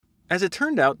As it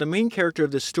turned out, the main character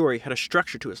of this story had a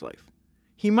structure to his life.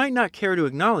 He might not care to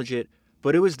acknowledge it,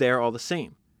 but it was there all the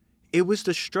same. It was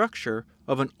the structure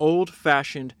of an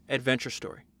old-fashioned adventure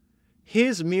story.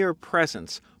 His mere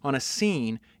presence on a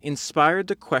scene inspired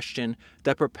the question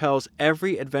that propels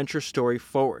every adventure story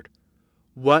forward.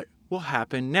 What will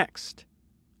happen next?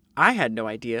 I had no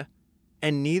idea,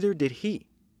 and neither did he.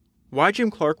 Why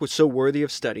Jim Clark was so worthy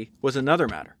of study was another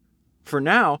matter. For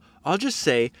now, I'll just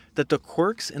say that the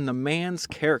quirks in the man's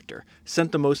character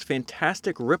sent the most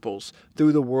fantastic ripples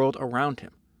through the world around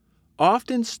him.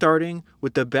 Often starting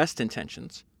with the best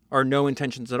intentions, or no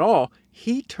intentions at all,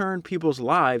 he turned people's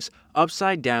lives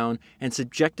upside down and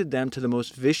subjected them to the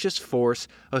most vicious force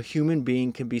a human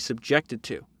being can be subjected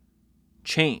to: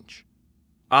 change.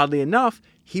 Oddly enough,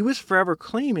 he was forever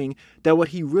claiming that what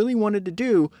he really wanted to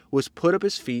do was put up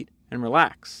his feet and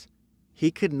relax.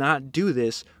 He could not do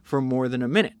this for more than a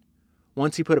minute.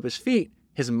 Once he put up his feet,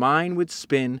 his mind would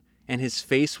spin and his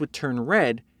face would turn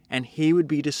red and he would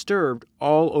be disturbed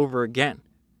all over again.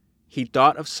 He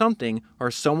thought of something or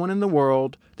someone in the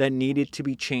world that needed to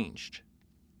be changed.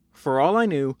 For all I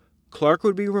knew, Clark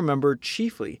would be remembered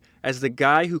chiefly as the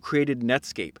guy who created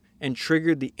Netscape and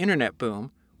triggered the internet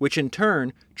boom, which in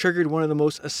turn triggered one of the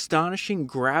most astonishing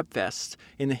grab fests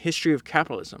in the history of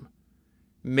capitalism.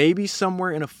 Maybe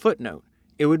somewhere in a footnote,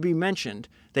 it would be mentioned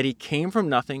that he came from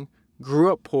nothing,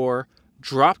 grew up poor,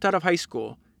 dropped out of high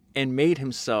school, and made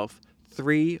himself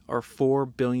 $3 or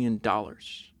 $4 billion.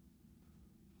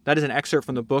 That is an excerpt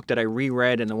from the book that I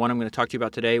reread and the one I'm going to talk to you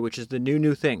about today, which is The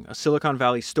New Thing, a Silicon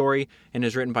Valley story, and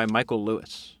is written by Michael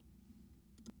Lewis.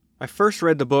 I first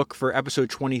read the book for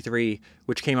episode 23,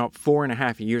 which came out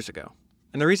 4.5 years ago.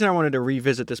 And the reason I wanted to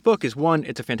revisit this book is, one,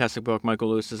 it's a fantastic book.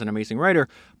 Michael Lewis is an amazing writer,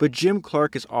 but Jim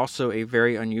Clark is also a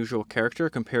very unusual character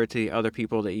compared to the other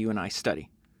people that you and I study.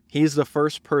 He is the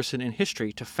first person in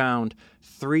history to found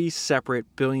 3 separate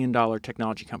billion-dollar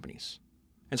technology companies.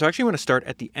 And so I actually want to start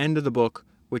at the end of the book,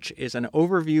 which is an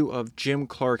overview of Jim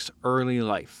Clark's early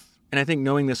life. And I think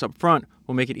knowing this up front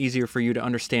will make it easier for you to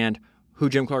understand who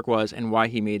Jim Clark was and why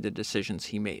he made the decisions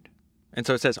he made. And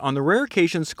so it says, on the rare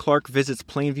occasions Clark visits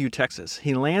Plainview, Texas,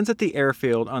 he lands at the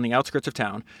airfield on the outskirts of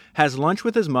town, has lunch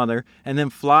with his mother, and then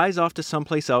flies off to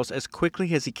someplace else as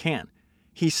quickly as he can.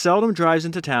 He seldom drives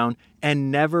into town and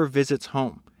never visits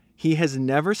home. He has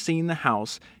never seen the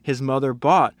house his mother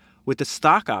bought with the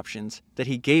stock options that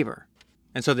he gave her.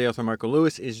 And so the author Michael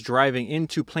Lewis is driving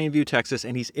into Plainview, Texas,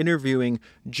 and he's interviewing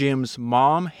Jim's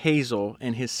mom, Hazel,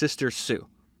 and his sister, Sue.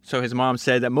 So his mom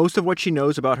said that most of what she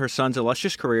knows about her son's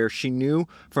illustrious career she knew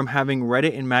from having read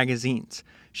it in magazines.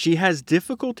 She has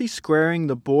difficulty squaring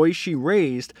the boy she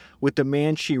raised with the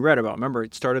man she read about. Remember,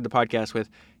 it started the podcast with,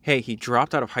 hey, he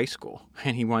dropped out of high school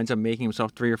and he winds up making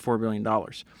himself $3 or $4 billion.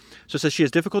 So it says she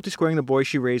has difficulty squaring the boy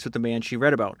she raised with the man she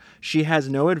read about. She has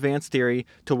no advanced theory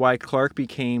to why Clark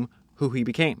became who he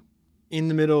became. In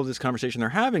the middle of this conversation they're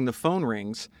having, the phone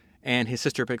rings and his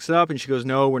sister picks it up and she goes,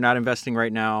 no, we're not investing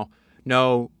right now.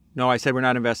 No, I said we're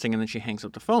not investing. And then she hangs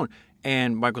up the phone.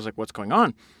 And Michael's like, what's going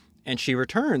on? And she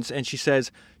returns and she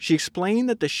says, she explained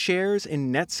that the shares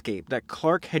in Netscape that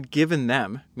Clark had given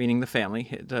them, meaning the family,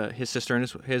 his sister and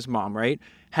his mom, right,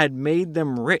 had made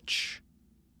them rich.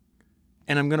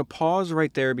 And I'm going to pause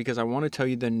right there because I want to tell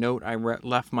you the note I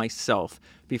left myself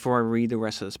before I read the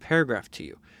rest of this paragraph to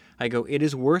you. I go, it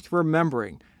is worth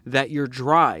remembering that your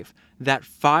drive, that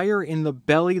fire in the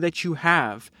belly that you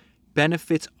have,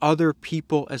 benefits other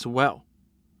people as well.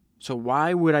 So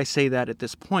why would I say that at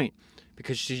this point?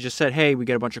 Because she just said, hey, we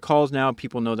get a bunch of calls now.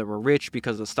 People know that we're rich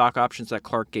because of the stock options that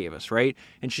Clark gave us, right?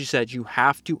 And she said, you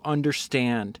have to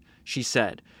understand, she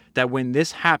said, that when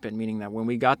this happened, meaning that when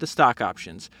we got the stock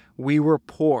options, we were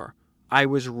poor. I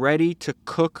was ready to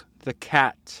cook the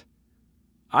cat.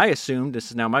 I assumed,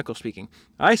 this is now Michael speaking,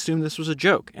 I assumed this was a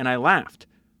joke, and I laughed.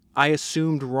 I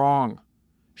assumed wrong.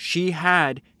 She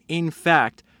had, in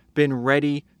fact, been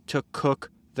ready to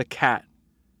cook the cat.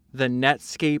 The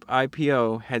Netscape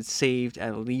IPO had saved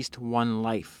at least one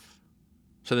life.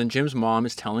 So then Jim's mom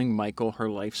is telling Michael her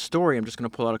life story. I'm just going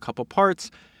to pull out a couple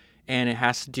parts, and it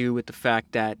has to do with the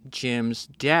fact that Jim's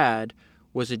dad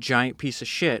was a giant piece of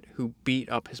shit who beat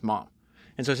up his mom.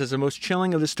 And so it says the most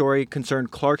chilling of the story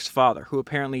concerned Clark's father, who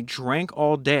apparently drank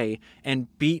all day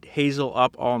and beat Hazel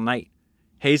up all night.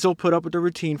 Hazel put up with the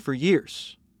routine for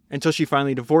years, until she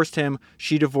finally divorced him.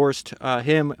 She divorced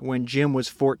him when Jim was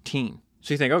 14.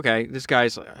 So you think, okay, this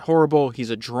guy's horrible. He's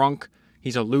a drunk.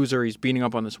 He's a loser. He's beating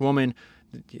up on this woman.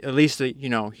 At least,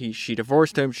 she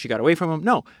divorced him. She got away from him.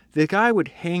 No, the guy would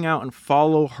hang out and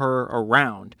follow her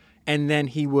around, and then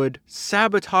he would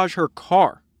sabotage her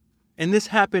car. And this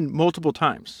happened multiple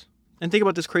times. And think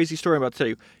about this crazy story I'm about to tell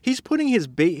you. He's putting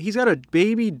he's got a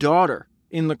baby daughter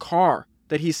in the car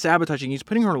that he's sabotaging. He's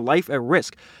putting her life at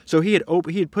risk. So he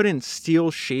had put in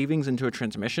steel shavings into a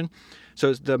transmission.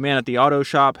 So the man at the auto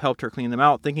shop helped her clean them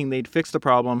out, thinking they'd fix the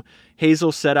problem.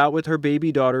 Hazel set out with her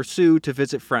baby daughter, Sue, to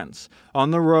visit friends.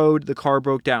 On the road, the car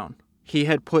broke down. He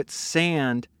had put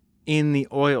sand in the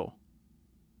oil.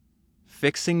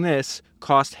 Fixing this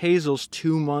cost Hazel's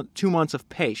 2 months of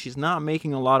pay. She's not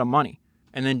making a lot of money.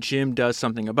 And then Jim does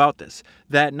something about this.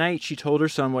 That night, she told her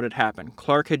son what had happened.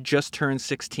 Clark had just turned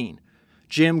 16.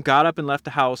 Jim got up and left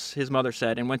the house, his mother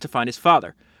said, and went to find his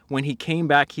father. When he came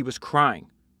back, he was crying.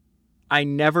 I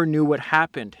never knew what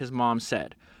happened, his mom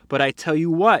said. But I tell you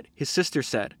what, his sister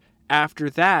said. After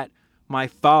that, my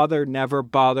father never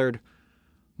bothered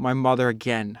my mother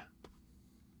again.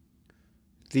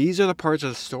 These are the parts of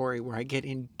the story where I get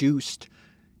induced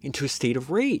into a state of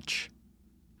rage.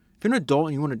 If you're an adult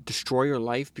and you want to destroy your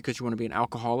life because you want to be an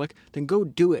alcoholic, then go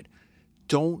do it.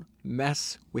 Don't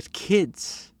mess with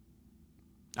kids.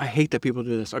 I hate that people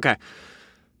do this. Okay.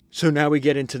 So now we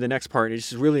get into the next part.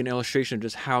 It's really an illustration of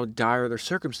just how dire their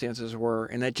circumstances were.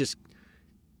 And that's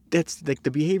like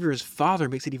the behavior of his father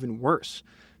makes it even worse.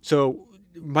 So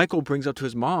Michael brings up to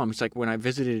his mom, it's like, when I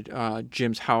visited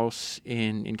Jim's house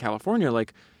in California,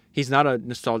 like, he's not a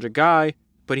nostalgic guy,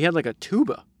 but he had like a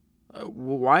tuba.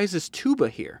 Why is this tuba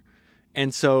here?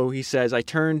 And so he says, I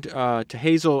turned to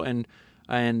Hazel and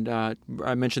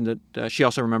I mentioned that she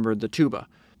also remembered the tuba.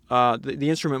 The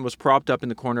instrument was propped up in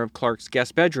the corner of Clark's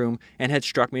guest bedroom and had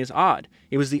struck me as odd.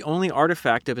 It was the only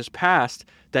artifact of his past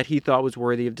that he thought was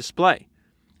worthy of display.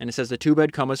 And it says the tuba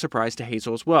had come as a surprise to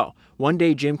Hazel as well. One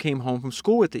day Jim came home from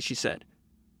school with it, she said.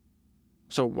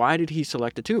 So why did he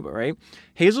select a tuba, right?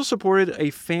 Hazel supported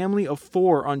a family of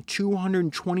 4 on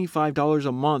 $225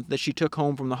 a month that she took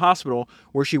home from the hospital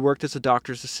where she worked as a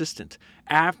doctor's assistant.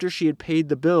 After she had paid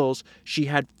the bills, she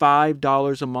had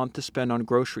 $5 a month to spend on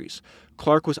groceries.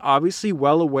 Clark was obviously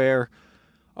well aware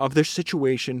of their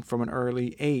situation from an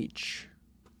early age.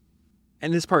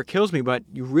 And this part kills me, but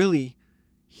you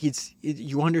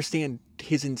understand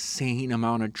his insane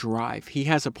amount of drive. He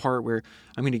has a part where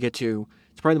I'm going to get to.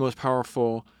 It's probably the most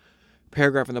powerful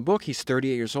paragraph in the book. He's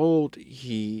 38 years old.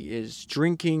 He is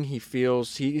drinking.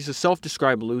 He's a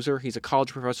self-described loser. He's a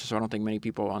college professor, so I don't think many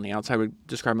people on the outside would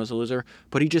describe him as a loser.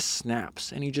 But he just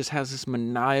snaps, and he just has this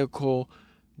maniacal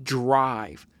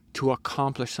drive to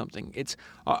accomplish something.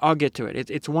 I'll get to it.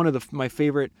 It's one of my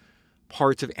favorite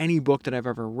parts of any book that I've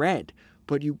ever read.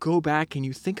 But you go back and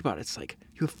you think about it. It's like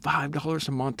you have $5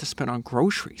 a month to spend on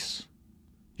groceries.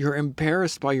 You're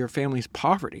embarrassed by your family's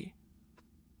poverty.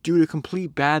 Due to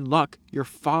complete bad luck, you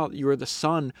are the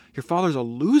son. Your father's a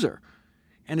loser.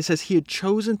 And it says he had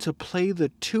chosen to play the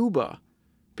tuba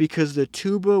because the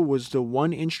tuba was the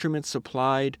one instrument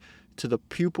supplied to the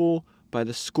pupil by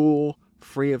the school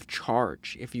free of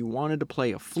charge. If you wanted to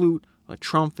play a flute, a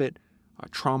trumpet, a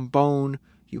trombone,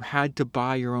 you had to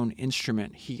buy your own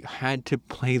instrument. He had to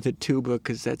play the tuba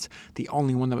because that's the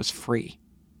only one that was free.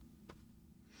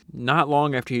 Not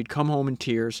long after he'd come home in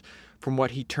tears from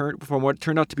what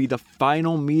turned out to be the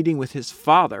final meeting with his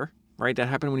father, right? That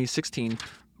happened when he was 16.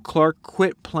 Clark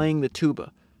quit playing the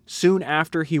tuba. Soon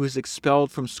after, he was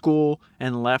expelled from school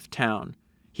and left town.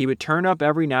 He would turn up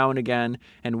every now and again,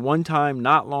 and one time,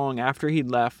 not long after he'd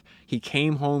left, he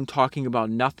came home talking about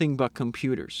nothing but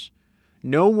computers.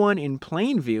 No one in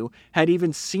Plainview had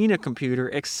even seen a computer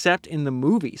except in the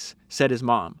movies, said his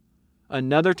mom.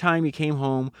 Another time he came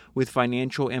home with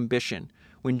financial ambition.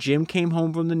 When Jim came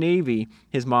home from the Navy,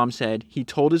 his mom said he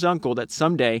told his uncle that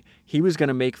someday he was going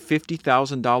to make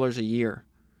 $50,000 a year.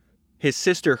 His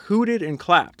sister hooted and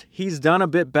clapped. He's done a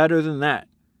bit better than that.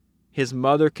 His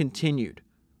mother continued.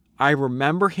 I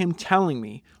remember him telling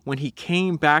me when he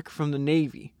came back from the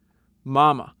Navy,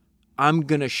 Mama, I'm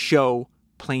going to show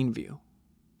Plainview.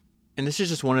 And this is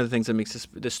just one of the things that makes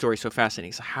this story so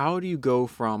fascinating. So how do you go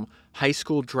from high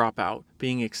school dropout,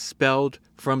 being expelled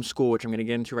from school, which I'm going to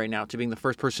get into right now, to being the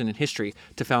first person in history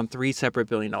to found 3 separate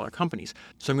billion-dollar companies?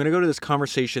 So I'm going to go to this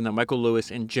conversation that Michael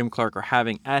Lewis and Jim Clark are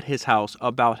having at his house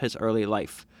about his early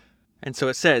life. And so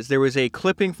it says, there was a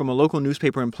clipping from a local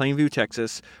newspaper in Plainview,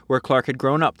 Texas, where Clark had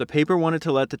grown up. The paper wanted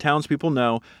to let the townspeople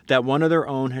know that one of their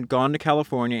own had gone to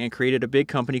California and created a big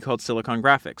company called Silicon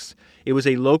Graphics. It was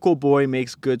a local boy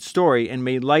makes good story and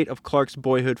made light of Clark's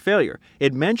boyhood failure.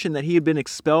 It mentioned that he had been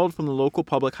expelled from the local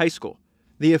public high school.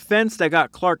 The offense that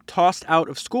got Clark tossed out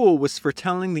of school was for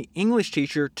telling the English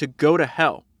teacher to go to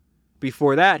hell.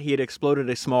 Before that, he had exploded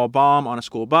a small bomb on a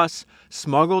school bus,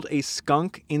 smuggled a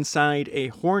skunk inside a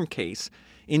horn case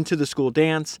into the school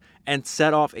dance, and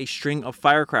set off a string of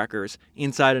firecrackers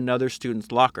inside another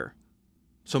student's locker.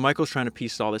 So Michael's trying to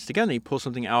piece all this together. He pulls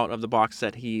something out of the box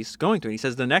that he's going through. And he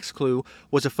says the next clue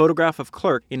was a photograph of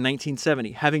Clark in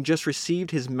 1970, having just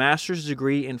received his master's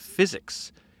degree in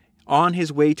physics on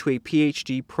his way to a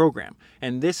PhD program.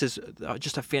 And this is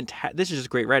just this is just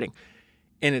great writing.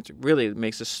 And it really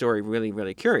makes the story really,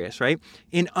 really curious, right?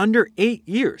 In under 8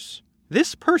 years,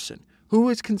 this person, who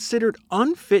was considered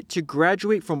unfit to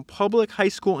graduate from public high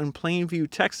school in Plainview,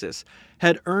 Texas,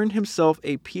 had earned himself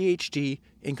a PhD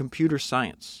in computer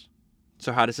science.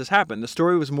 So how does this happen? The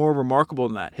story was more remarkable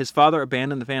than that. His father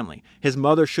abandoned the family. His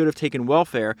mother should have taken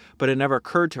welfare, but it never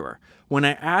occurred to her. When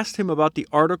I asked him about the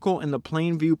article in the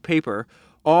Plainview paper,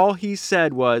 all he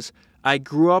said was, "I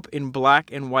grew up in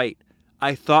black and white.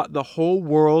 I thought the whole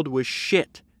world was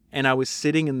shit, and I was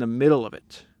sitting in the middle of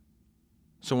it."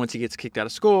 So once he gets kicked out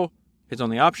of school, his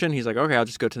only option, he's like, okay, I'll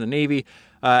just go to the Navy.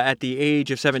 At the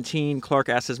age of 17, Clark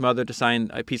asked his mother to sign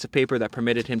a piece of paper that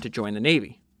permitted him to join the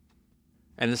Navy.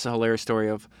 And this is a hilarious story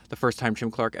of the first time Jim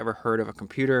Clark ever heard of a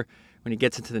computer. When he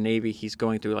gets into the Navy, he's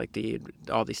going through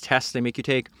all these tests they make you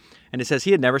take. And it says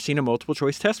he had never seen a multiple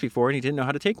choice test before and he didn't know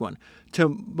how to take one. To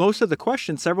most of the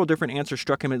questions, several different answers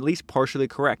struck him at least partially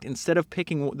correct. Instead of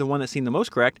picking the one that seemed the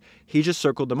most correct, he just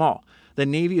circled them all. The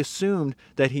Navy assumed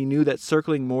that he knew that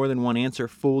circling more than one answer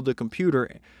fooled the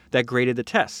computer that graded the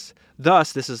tests.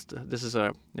 Thus, this is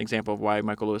an example of why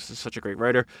Michael Lewis is such a great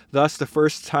writer. Thus, the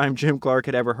first time Jim Clark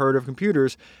had ever heard of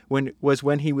computers was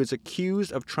when he was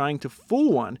accused of trying to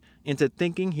fool one into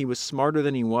thinking he was smarter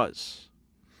than he was.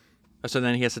 So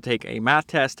then he has to take a math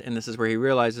test, and this is where he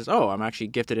realizes, oh, I'm actually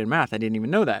gifted in math. I didn't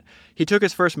even know that. He took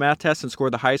his first math test and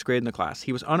scored the highest grade in the class.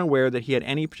 He was unaware that he had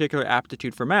any particular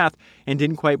aptitude for math and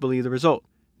didn't quite believe the result.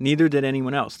 Neither did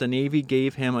anyone else. The Navy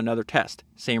gave him another test.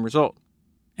 Same result.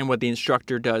 And what the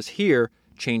instructor does here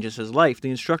changes his life.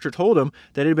 The instructor told him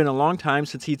that it had been a long time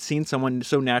since he'd seen someone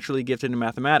so naturally gifted in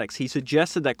mathematics. He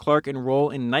suggested that Clark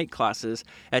enroll in night classes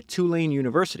at Tulane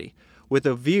University, with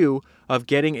a view of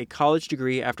getting a college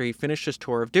degree after he finished his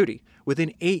tour of duty.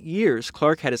 Within 8 years,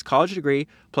 Clark had his college degree,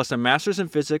 plus a master's in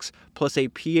physics, plus a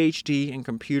PhD in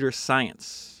computer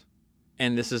science.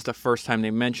 And this is the first time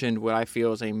they mentioned what I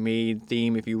feel is a main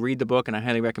theme if you read the book, and I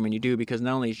highly recommend you do, because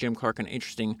not only is Jim Clark an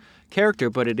interesting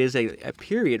character, but it is a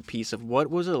period piece of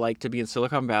what was it like to be in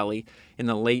Silicon Valley in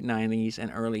the late 90s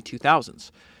and early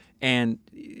 2000s. And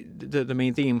the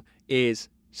main theme is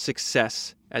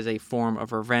success as a form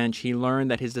of revenge. He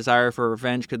learned that his desire for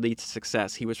revenge could lead to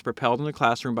success. He was propelled in the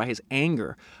classroom by his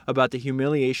anger about the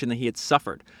humiliation that he had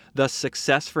suffered. Thus,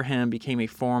 success for him became a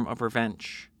form of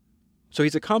revenge. So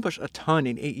he's accomplished a ton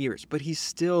in 8 years, but he's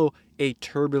still a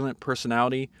turbulent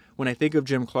personality. When I think of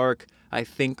Jim Clark, I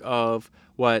think of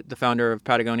what the founder of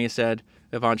Patagonia said,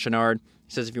 Yvon Chouinard.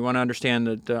 He says, if you want to understand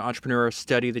the entrepreneur,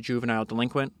 study the juvenile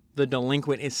delinquent. The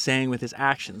delinquent is saying with his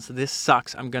actions, this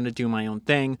sucks, I'm going to do my own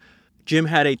thing. Jim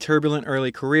had a turbulent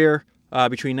early career.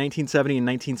 Between 1970 and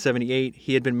 1978,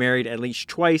 he had been married at least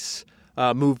twice,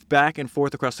 moved back and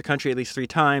forth across the country at least 3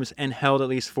 times, and held at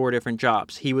least 4 different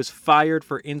jobs. He was fired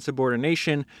for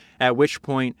insubordination, at which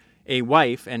point a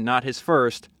wife, and not his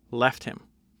first, left him.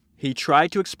 He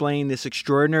tried to explain this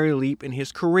extraordinary leap in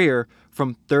his career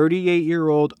from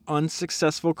 38-year-old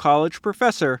unsuccessful college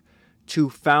professor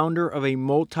to founder of a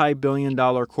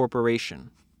multi-billion-dollar corporation.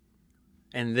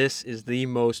 And this is the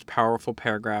most powerful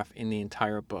paragraph in the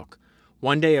entire book.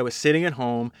 One day I was sitting at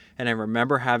home and I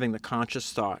remember having the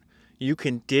conscious thought, you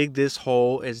can dig this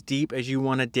hole as deep as you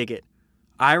want to dig it.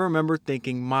 I remember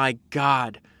thinking, my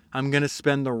God, I'm going to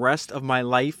spend the rest of my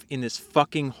life in this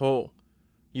fucking hole.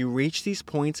 You reach these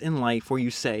points in life where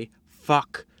you say,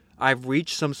 fuck, I've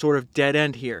reached some sort of dead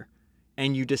end here.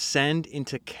 And you descend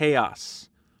into chaos.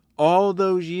 All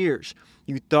those years,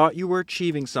 you thought you were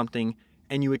achieving something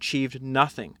and you achieved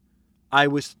nothing. I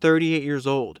was 38 years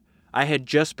old. I had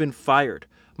just been fired.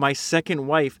 My second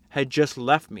wife had just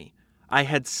left me. I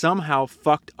had somehow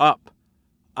fucked up.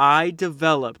 I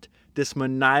developed this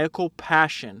maniacal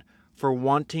passion for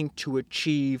wanting to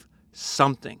achieve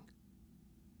something.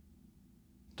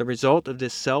 The result of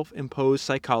this self-imposed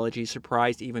psychology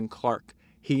surprised even Clark.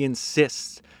 He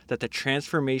insists that the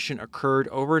transformation occurred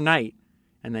overnight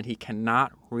and that he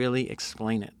cannot really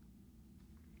explain it.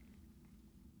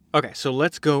 Okay, so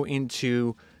let's go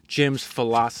into Jim's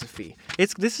philosophy.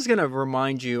 This is going to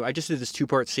remind you, I just did this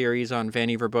 2-part series on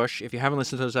Vannevar Bush. If you haven't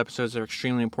listened to those episodes, they're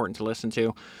extremely important to listen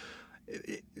to.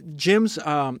 Jim's,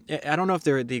 I don't know if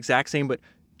they're the exact same, but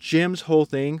Jim's whole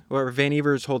thing, or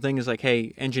Vannevar's whole thing is like,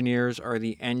 hey, engineers are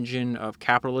the engine of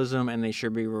capitalism and they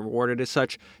should be rewarded as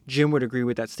such. Jim would agree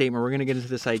with that statement. We're going to get into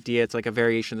this idea. It's like a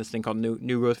variation of this thing called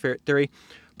New Growth Theory.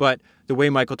 But the way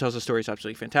Michael tells the story is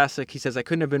absolutely fantastic. He says, I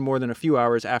couldn't have been more than a few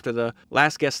hours after the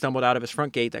last guest stumbled out of his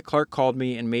front gate that Clark called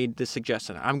me and made this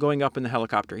suggestion. I'm going up in the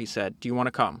helicopter, he said. Do you want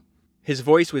to come? His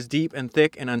voice was deep and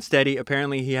thick and unsteady.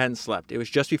 Apparently, he hadn't slept. It was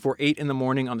just before 8 in the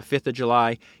morning on the 5th of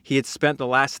July. He had spent the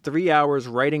last 3 hours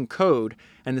writing code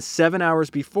and the 7 hours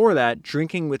before that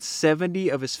drinking with 70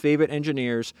 of his favorite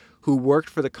engineers who worked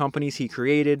for the companies he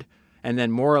created and then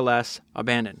more or less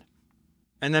abandoned.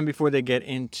 And then before they get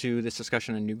into this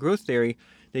discussion on new growth theory,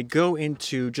 they go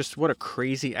into just what a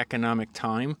crazy economic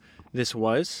time this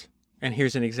was. And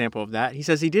here's an example of that. He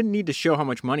says he didn't need to show how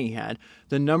much money he had.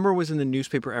 The number was in the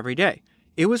newspaper every day.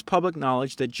 It was public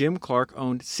knowledge that Jim Clark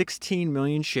owned 16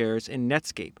 million shares in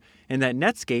Netscape, and that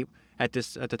Netscape, at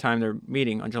the time they're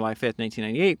meeting on July 5th,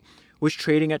 1998, was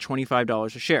trading at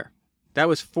 $25 a share. That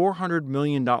was $400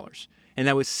 million, and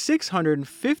that was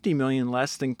 $650 million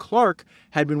less than Clark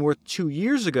had been worth 2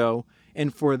 years ago,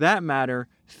 and for that matter,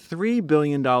 $3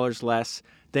 billion less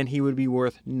than he would be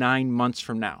worth 9 months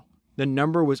from now. The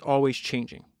number was always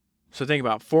changing. So think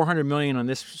about $400 million on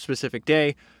this specific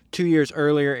day. 2 years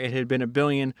earlier, it had been $1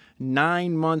 billion.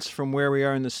 9 months from where we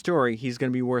are in the story, he's going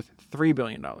to be worth $3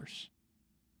 billion.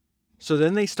 So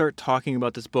then they start talking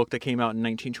about this book that came out in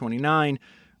 1929,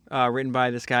 written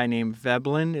by this guy named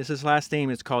Veblen is his last name.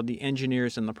 It's called The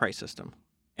Engineers and the Price System.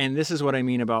 And this is what I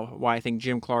mean about why I think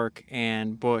Jim Clark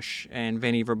and Bush and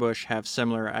Vannevar Bush have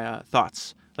similar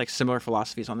thoughts, like similar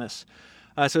philosophies on this.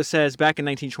 So it says back in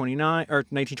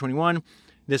 1921,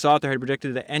 this author had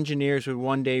predicted that engineers would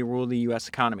one day rule the U.S.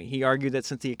 economy. He argued that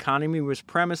since the economy was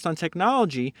premised on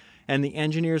technology and the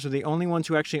engineers were the only ones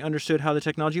who actually understood how the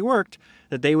technology worked,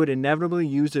 that they would inevitably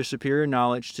use their superior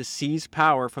knowledge to seize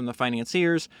power from the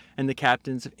financiers and the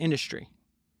captains of industry.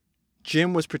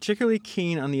 Jim was particularly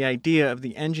keen on the idea of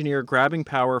the engineer grabbing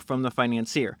power from the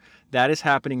financier. That is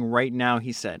happening right now,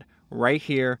 he said, right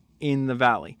here in the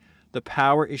valley. The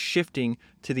power is shifting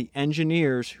to the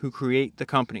engineers who create the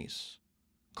companies.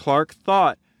 Clark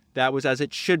thought that was as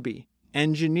it should be.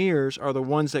 Engineers are the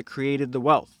ones that created the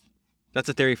wealth. That's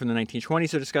a theory from the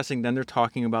 1920s they're discussing. Then they're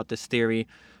talking about this theory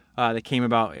that came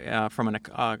about from an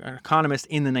economist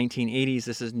in the 1980s.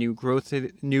 This is new growth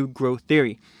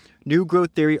theory. New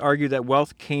growth theory argued that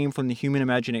wealth came from the human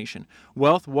imagination.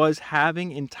 Wealth was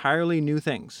having entirely new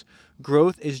things.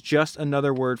 Growth is just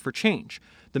another word for change.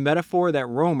 The metaphor that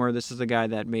Romer, this is the guy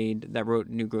that wrote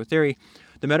New Growth Theory,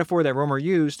 the metaphor that Romer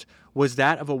used was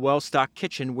that of a well-stocked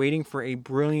kitchen waiting for a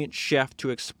brilliant chef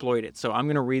to exploit it. So I'm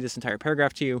going to read this entire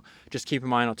paragraph to you. Just keep in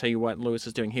mind, I'll tell you what Lewis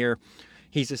is doing here.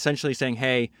 He's essentially saying,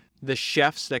 hey, the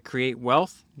chefs that create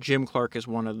wealth, Jim Clark is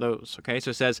one of those. Okay,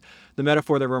 so it says the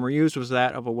metaphor that Romer used was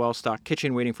that of a well-stocked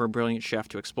kitchen waiting for a brilliant chef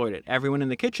to exploit it. Everyone in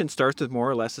the kitchen starts with more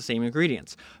or less the same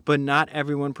ingredients, but not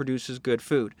everyone produces good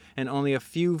food, and only a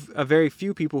very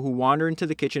few people who wander into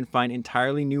the kitchen find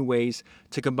entirely new ways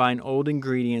to combine old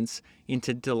ingredients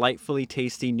into delightfully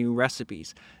tasty new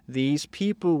recipes. These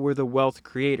people were the wealth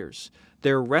creators.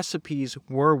 Their recipes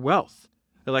were wealth: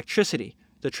 electricity,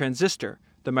 the transistor,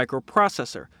 the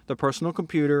microprocessor, the personal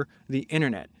computer, the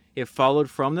internet. It followed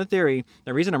from the theory.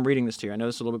 The reason I'm reading this to you, I know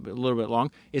this is a little bit long,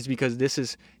 is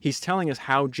because he's telling us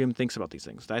how Jim thinks about these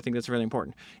things. I think that's really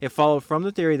important. It followed from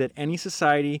the theory that any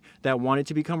society that wanted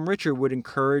to become richer would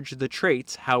encourage the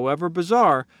traits, however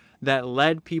bizarre, that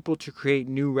led people to create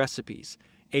new recipes.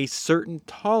 A certain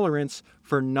tolerance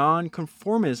for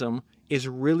nonconformism is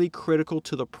really critical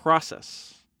to the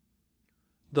process.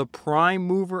 The prime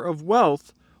mover of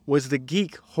wealth was the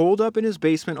geek holed up in his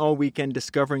basement all weekend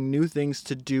discovering new things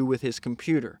to do with his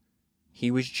computer. He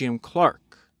was Jim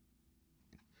Clark.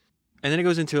 And then it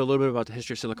goes into a little bit about the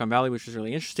history of Silicon Valley, which is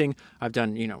really interesting. I've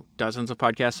done, dozens of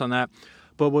podcasts on that.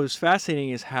 But what was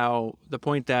fascinating is how the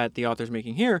point that the author's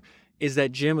making here is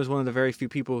that Jim is one of the very few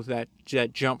people that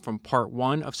jumped from part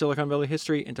 1 of Silicon Valley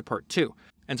history into part 2.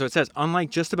 And so it says, unlike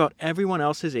just about everyone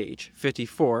else his age,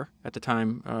 54 at the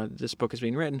time this book is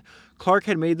being written, Clark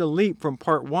had made the leap from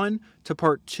part 1 to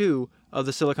part 2 of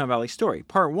the Silicon Valley story.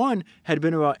 Part 1 had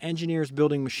been about engineers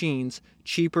building machines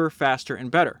cheaper, faster, and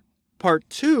better. Part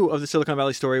 2 of the Silicon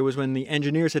Valley story was when the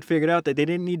engineers had figured out that they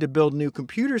didn't need to build new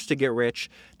computers to get rich.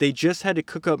 They just had to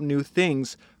cook up new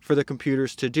things for the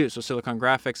computers to do. So Silicon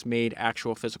Graphics made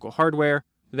actual physical hardware.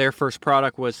 Their first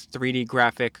product was 3D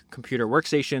graphic computer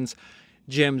workstations.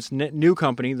 Jim's new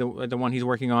company, the one he's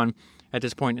working on at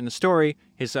this point in the story,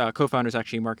 his co-founder is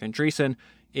actually Mark Andreessen,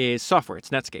 is software.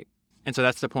 It's Netscape. And so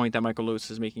that's the point that Michael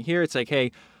Lewis is making here. It's like,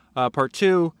 hey, part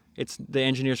 2, it's the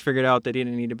engineers figured out they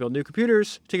didn't need to build new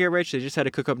computers to get rich. They just had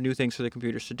to cook up new things for the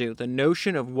computers to do. The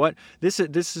notion of what this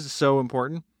is so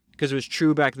important. because it was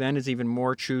true back then is even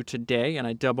more true today, and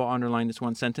I double underline this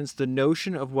one sentence, the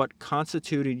notion of what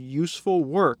constituted useful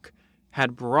work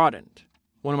had broadened.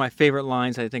 One of my favorite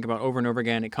lines I think about over and over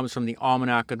again, it comes from the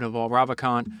Almanac of Naval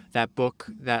Ravikant, that book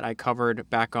that I covered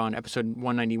back on episode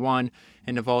 191.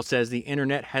 And Naval says, the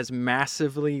internet has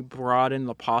massively broadened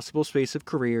the possible space of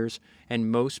careers,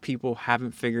 and most people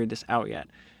haven't figured this out yet.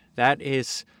 That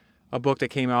is a book that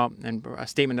came out, and a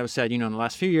statement that was said, in the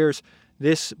last few years.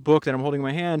 This book that I'm holding in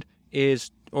my hand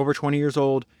is over 20 years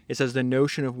old. It says the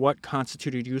notion of what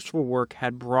constituted useful work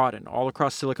had broadened. All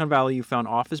across Silicon Valley, you found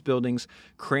office buildings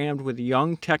crammed with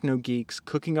young techno geeks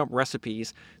cooking up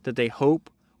recipes that they hope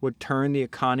would turn the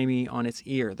economy on its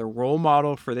ear. The role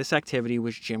model for this activity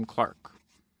was Jim Clark.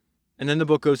 And then the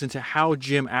book goes into how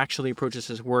Jim actually approaches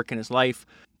his work and his life.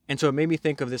 And so it made me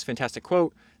think of this fantastic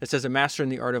quote that says, a master in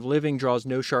the art of living draws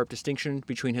no sharp distinction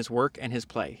between his work and his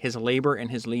play, his labor and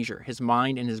his leisure, his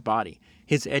mind and his body,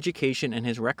 his education and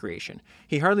his recreation.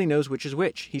 He hardly knows which is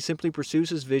which. He simply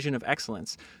pursues his vision of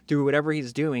excellence through whatever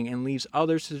he's doing and leaves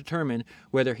others to determine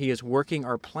whether he is working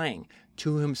or playing.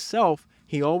 To himself,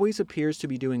 he always appears to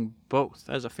be doing both.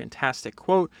 That is a fantastic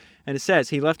quote. And it says,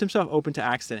 he left himself open to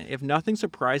accident. If nothing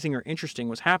surprising or interesting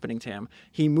was happening to him,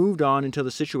 he moved on until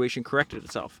the situation corrected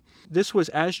itself. This was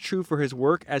as true for his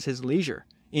work as his leisure.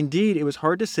 Indeed, it was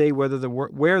hard to say where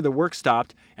the work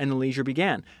stopped and the leisure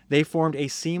began. They formed a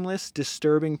seamless,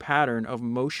 disturbing pattern of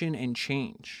motion and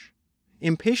change.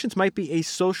 Impatience might be a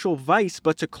social vice,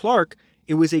 but to Clark,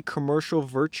 it was a commercial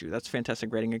virtue. That's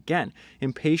fantastic writing again.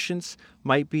 Impatience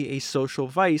might be a social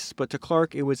vice, but to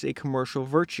Clark, it was a commercial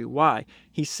virtue. Why?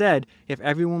 He said, if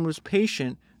everyone was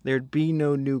patient, there'd be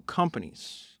no new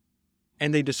companies.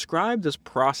 And they describe this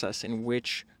process in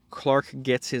which Clark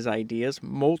gets his ideas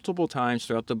multiple times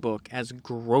throughout the book as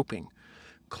groping.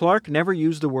 Clark never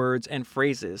used the words and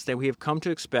phrases that we have come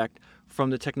to expect from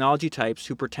the technology types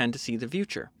who pretend to see the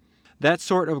future. That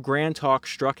sort of grand talk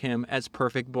struck him as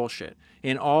perfect bullshit.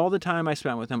 In all the time I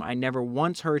spent with him, I never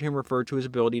once heard him refer to his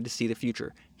ability to see the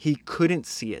future. He couldn't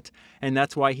see it, and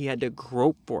that's why he had to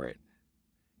grope for it.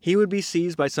 He would be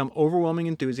seized by some overwhelming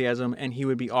enthusiasm, and he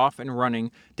would be off and running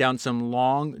down some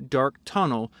long, dark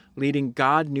tunnel leading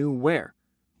God knew where.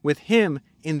 With him,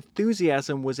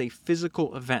 enthusiasm was a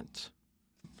physical event.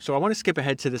 So I want to skip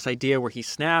ahead to this idea where he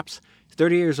snaps. He's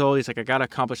 30 years old. He's like, I got to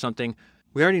accomplish something.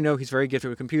 We already know he's very gifted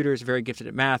with computers, very gifted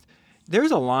at math.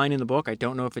 There's a line in the book, I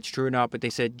don't know if it's true or not, but they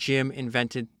said Jim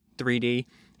invented 3D.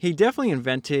 He definitely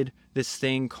invented this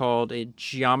thing called a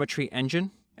geometry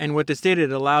engine. And what this did,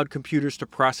 it allowed computers to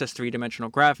process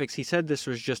three-dimensional graphics. He said this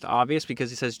was just obvious because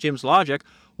he says Jim's logic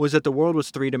was that the world was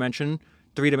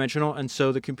three-dimensional, and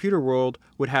so the computer world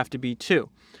would have to be too.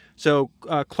 So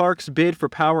Clark's bid for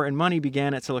power and money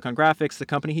began at Silicon Graphics, the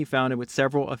company he founded with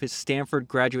several of his Stanford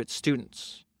graduate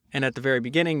students. And at the very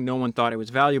beginning, no one thought it was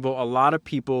valuable. A lot of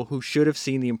people who should have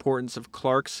seen the importance of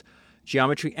Clark's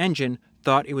geometry engine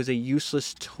thought it was a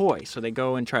useless toy. So they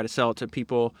go and try to sell it to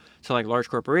people, to like large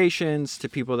corporations, to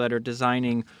people that are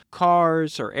designing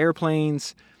cars or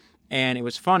airplanes. And it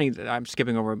was funny that I'm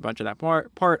skipping over a bunch of that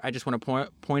part. I just want to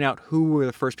point out who were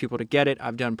the first people to get it.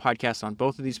 I've done podcasts on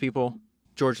both of these people.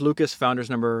 George Lucas, founders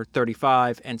number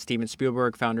 35, and Steven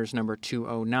Spielberg, founders number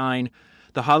 209.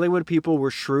 The Hollywood people were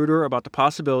shrewder about the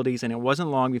possibilities, and it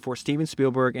wasn't long before Steven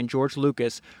Spielberg and George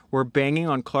Lucas were banging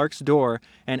on Clark's door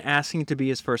and asking to be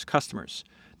his first customers.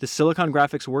 The Silicon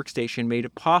Graphics workstation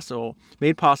made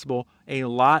possible a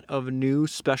lot of new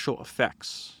special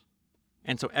effects.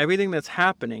 And so everything that's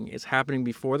happening is happening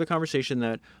before the conversation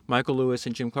that Michael Lewis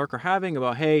and Jim Clark are having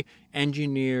about, hey,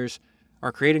 engineers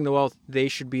are creating the wealth. They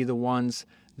should be the ones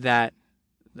that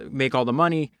make all the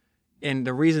money. And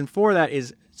the reason for that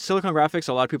is Silicon Graphics,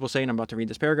 a lot of people say, and I'm about to read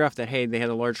this paragraph, that, hey, they had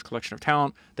a large collection of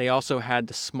talent. They also had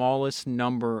the smallest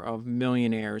number of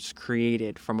millionaires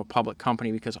created from a public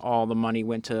company because all the money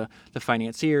went to the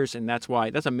financiers. And that's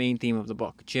a main theme of the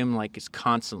book. Jim is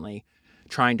constantly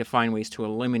trying to find ways to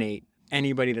eliminate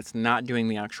anybody that's not doing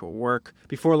the actual work.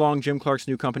 Before long, Jim Clark's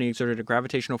new company exerted a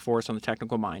gravitational force on the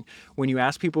technical mind. When you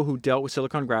ask people who dealt with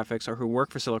Silicon Graphics or who work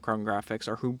for Silicon Graphics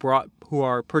or who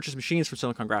are purchased machines from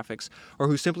Silicon Graphics or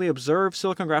who simply observe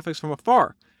Silicon Graphics from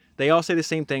afar, they all say the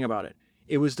same thing about it.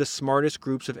 It was the smartest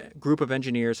group of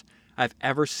engineers I've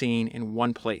ever seen in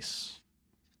one place.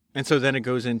 And so then it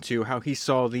goes into how he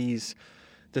saw the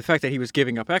fact that he was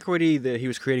giving up equity, that he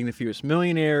was creating the fewest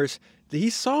millionaires. He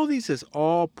saw these as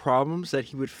all problems that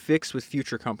he would fix with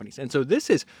future companies. And so this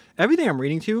is, everything I'm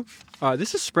reading to,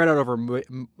 this is spread out over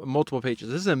multiple pages.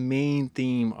 This is a main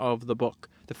theme of the book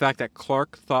the fact that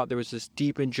Clark thought there was this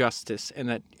deep injustice and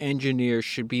that engineers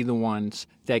should be the ones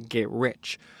that get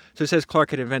rich. So it says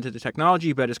Clark had invented the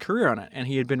technology, bet his career on it, and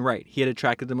he had been right. He had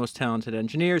attracted the most talented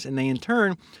engineers, and they in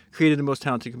turn created the most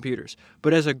talented computers.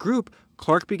 But as a group,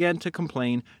 Clark began to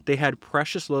complain they had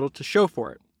precious little to show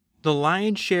for it. The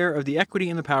lion's share of the equity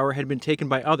and the power had been taken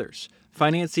by others,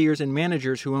 financiers and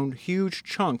managers who owned huge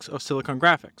chunks of Silicon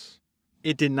Graphics.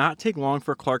 It did not take long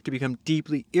for Clark to become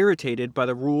deeply irritated by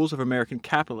the rules of American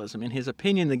capitalism. In his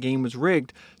opinion, the game was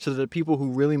rigged so that the people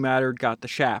who really mattered got the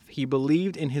shaft. He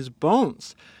believed in his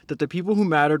bones that the people who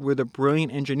mattered were the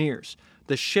brilliant engineers,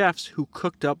 the chefs who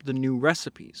cooked up the new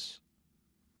recipes.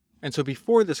 And so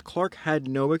before this, Clark had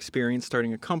no experience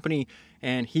starting a company,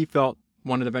 and he felt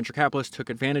one of the venture capitalists took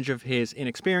advantage of his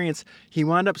inexperience. He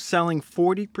wound up selling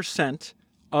 40%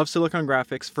 of Silicon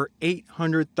Graphics for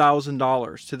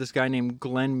 $800,000 to this guy named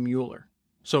Glenn Mueller.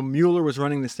 So Mueller was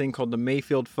running this thing called the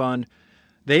Mayfield Fund.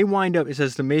 It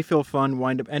says the Mayfield Fund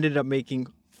ended up making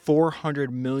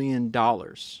 $400 million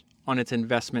on its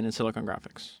investment in Silicon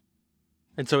Graphics.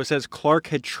 And so it says Clark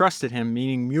had trusted him,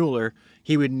 meaning Mueller.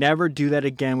 He would never do that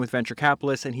again with venture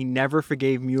capitalists, and he never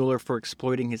forgave Mueller for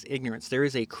exploiting his ignorance. There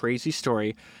is a crazy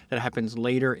story that happens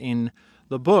later in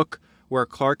the book where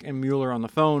Clark and Mueller are on the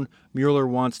phone. Mueller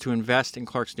wants to invest in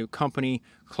Clark's new company.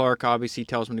 Clark obviously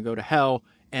tells him to go to hell,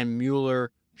 and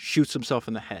Mueller shoots himself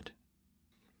in the head.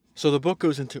 So the book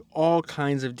goes into all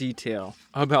kinds of detail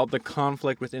about the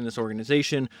conflict within this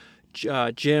organization.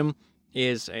 Jim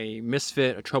is a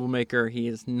misfit, a troublemaker. He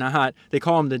is not, they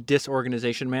call him the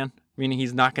disorganization man, meaning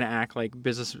he's not going to act like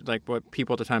what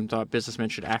people at the time thought businessmen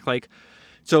should act like.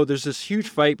 So there's this huge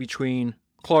fight between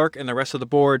Clark and the rest of the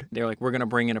board. They're like, we're going to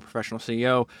bring in a professional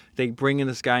CEO. They bring in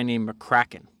this guy named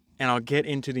McCracken. And I'll get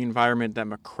into the environment that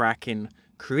McCracken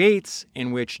creates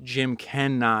in which Jim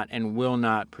cannot and will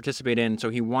not participate in.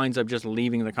 So he winds up just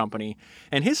leaving the company.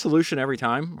 And his solution every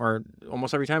time, or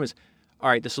almost every time, is, all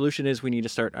right, the solution is we need to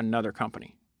start another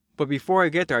company. But before I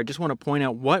get there, I just want to point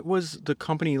out, what was the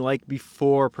company like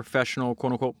before professional,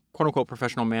 quote unquote,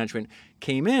 professional management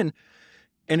came in?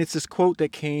 And it's this quote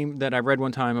that I read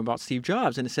one time about Steve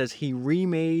Jobs, and it says he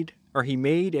made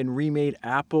and remade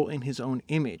Apple in his own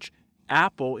image.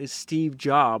 Apple is Steve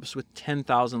Jobs with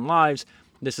 10,000 lives.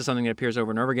 This is something that appears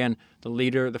over and over again.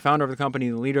 The founder of the company,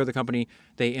 the leader of the company,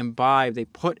 they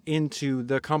put into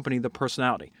the company the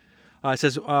personality. It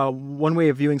says one way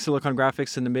of viewing Silicon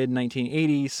Graphics in the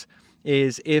mid-1980s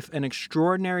is if an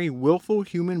extraordinary, willful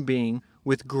human being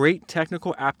with great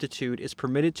technical aptitude is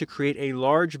permitted to create a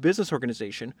large business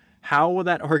organization, how will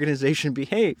that organization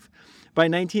behave? By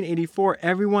 1984,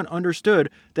 everyone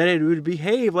understood that it would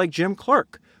behave like Jim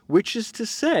Clark, which is to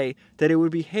say that it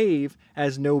would behave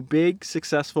as no big,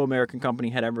 successful American company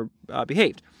had ever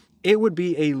behaved. It would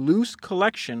be a loose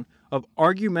collection of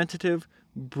argumentative,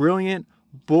 brilliant,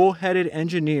 bullheaded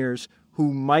engineers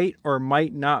who might or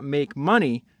might not make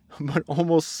money, but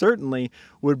almost certainly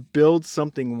would build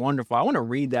something wonderful. I want to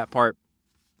read that part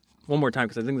one more time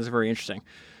because I think this is very interesting.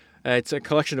 It's a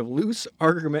collection of loose,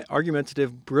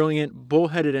 argumentative, brilliant,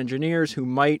 bullheaded engineers who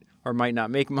might or might not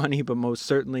make money, but most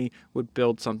certainly would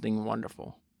build something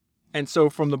wonderful. And so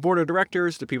from the board of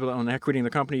directors, the people that own the equity in the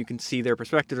company, you can see their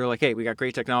perspective. They're like, hey, we got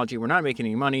great technology. We're not making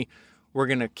any money. We're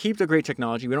going to keep the great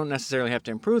technology. We don't necessarily have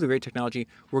to improve the great technology.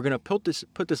 We're going to put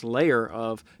this layer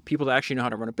of people that actually know how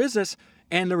to run a business.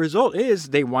 And the result is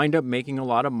they wind up making a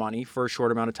lot of money for a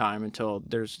short amount of time until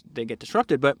they get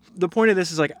disrupted. But the point of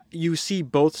this is, like, you see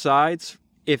both sides.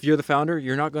 If you're the founder,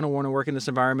 you're not going to want to work in this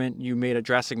environment. You made a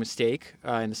drastic mistake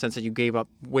in the sense that you gave up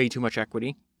way too much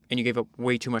equity and you gave up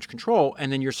way too much control.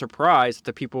 And then you're surprised that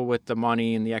the people with the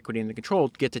money and the equity and the control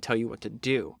get to tell you what to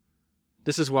do.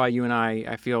 This is why you and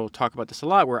I feel, talk about this a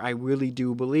lot, where I really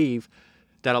do believe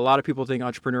that a lot of people think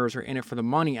entrepreneurs are in it for the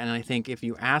money. And I think if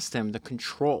you ask them, the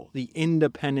control, the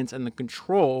independence and the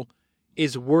control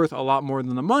is worth a lot more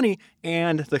than the money,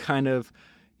 and the kind of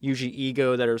usually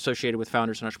ego that are associated with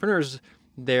founders and entrepreneurs.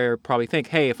 They probably think,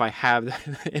 hey, if I have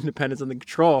the independence and the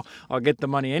control, I'll get the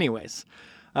money anyways.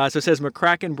 So it says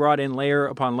McCracken brought in layer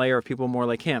upon layer of people more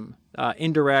like him,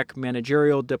 indirect,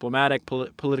 managerial, diplomatic,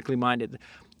 politically minded.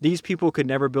 These people could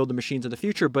never build the machines of the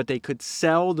future, but they could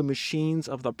sell the machines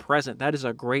of the present. That is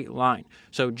a great line.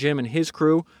 So Jim and his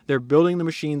crew, they're building the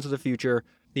machines of the future.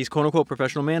 These quote-unquote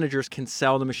professional managers can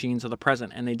sell the machines of the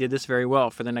present, and they did this very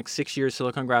well. For the next 6 years,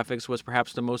 Silicon Graphics was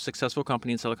perhaps the most successful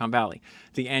company in Silicon Valley.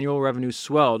 The annual revenue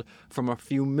swelled from a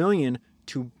few million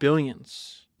to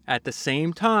billions. At the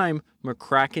same time,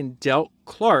 McCracken dealt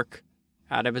Clark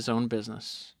out of his own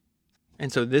business.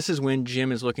 And so this is when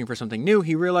Jim is looking for something new.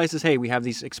 He realizes, hey, we have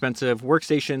these expensive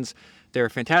workstations. They're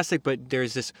fantastic, but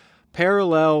there's this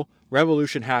parallel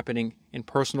revolution happening in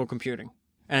personal computing.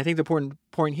 And I think the important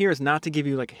point here is not to give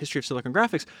you like a history of Silicon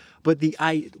Graphics, but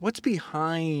what's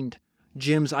behind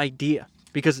Jim's idea,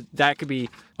 because that could be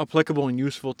applicable and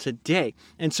useful today.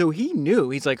 And so he knew,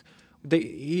 he's like,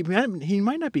 he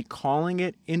might not be calling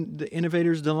it in the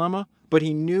innovator's dilemma, but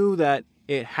he knew that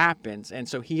it happens. And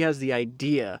so he has the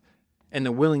idea and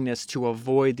the willingness to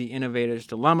avoid the innovator's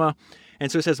dilemma.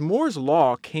 And so it says Moore's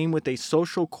law came with a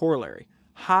social corollary.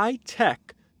 High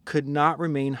tech could not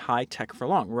remain high tech for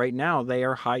long. Right now, they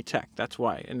are high tech. That's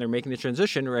why. And they're making the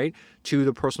transition, right, to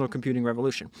the personal computing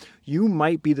revolution. You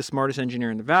might be the smartest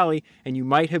engineer in the valley, and you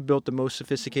might have built the most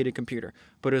sophisticated computer,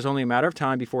 but it was only a matter of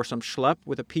time before some schlep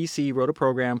with a PC wrote a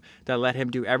program that let him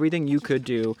do everything you could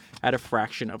do at a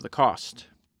fraction of the cost.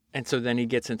 And so then he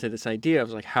gets into this idea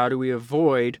of like, how do we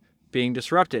avoid being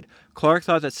disrupted? Clark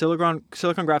thought that Silicon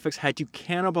Graphics had to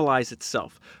cannibalize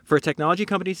itself. For a technology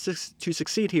company to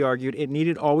succeed, he argued, it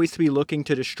needed always to be looking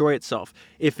to destroy itself.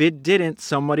 If it didn't,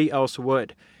 somebody else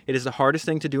would. It is the hardest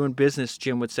thing to do in business,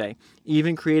 Jim would say.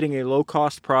 Even creating a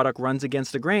low-cost product runs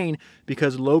against the grain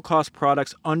because low-cost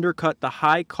products undercut the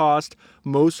high-cost,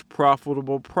 most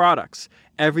profitable products.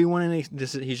 Everyone he's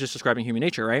just describing human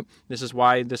nature, right? This is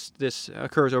why this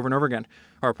occurs over and over again,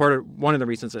 or one of the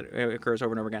reasons that it occurs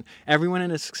over and over again. Everyone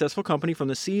in a successful company, from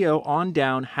the CEO on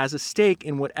down, has a stake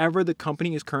in whatever the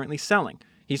company is currently selling.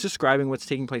 He's describing what's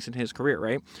taking place in his career,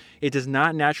 right? It does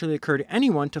not naturally occur to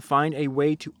anyone to find a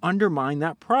way to undermine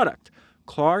that product.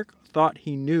 Clark thought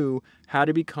he knew how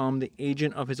to become the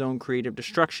agent of his own creative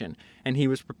destruction, and he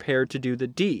was prepared to do the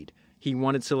deed. He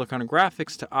wanted Silicon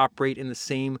Graphics to operate in the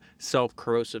same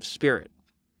self-corrosive spirit.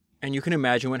 And you can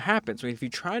imagine what happens. I mean, if you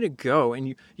try to go and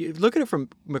you look at it from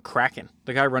McCracken,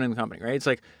 the guy running the company, right? It's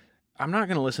like, I'm not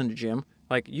going to listen to Jim.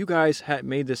 Like, you guys had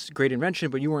made this great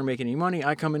invention, but you weren't making any money.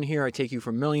 I come in here, I take you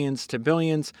from millions to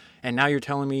billions, and now you're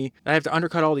telling me I have to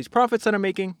undercut all these profits that I'm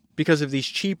making because of these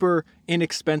cheaper,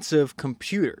 inexpensive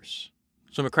computers.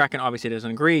 So McCracken obviously doesn't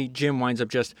agree. Jim winds up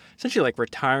just essentially like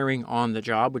retiring on the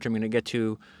job, which I'm going to get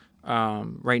to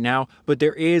right now. But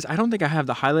there is, I don't think I have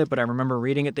the highlight, but I remember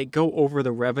reading it. They go over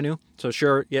the revenue. So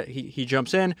sure, yeah, he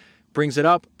jumps in, brings it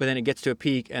up, but then it gets to a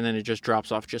peak, and then it just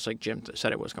drops off just like Jim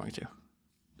said it was going to.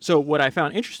 So what I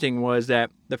found interesting was that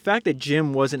the fact that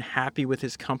Jim wasn't happy with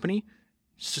his company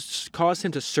caused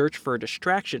him to search for a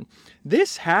distraction.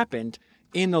 This happened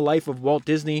in the life of Walt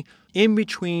Disney, in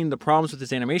between the problems with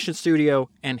his animation studio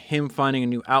and him finding a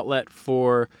new outlet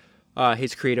for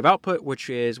his creative output, which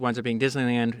winds up being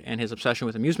Disneyland and his obsession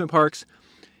with amusement parks.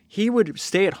 He would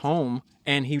stay at home,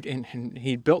 and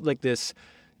he built like this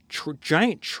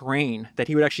giant train that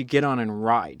he would actually get on and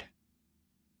ride.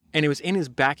 And it was in his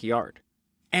backyard.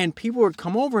 And people would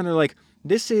come over and they're like,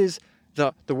 this is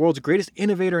the world's greatest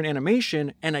innovator in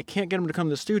animation, and I can't get him to come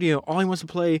to the studio. All he wants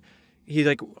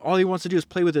to do is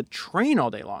play with a train all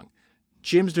day long.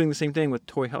 Jim's doing the same thing with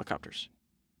toy helicopters.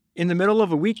 In the middle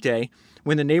of a weekday,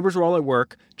 when the neighbors were all at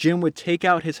work, Jim would take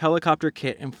out his helicopter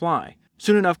kit and fly.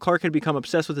 Soon enough, Clark had become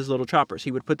obsessed with his little choppers.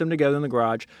 He would put them together in the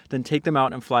garage, then take them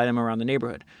out and fly them around the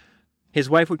neighborhood. His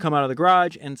wife would come out of the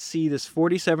garage and see this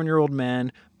 47-year-old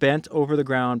man bent over the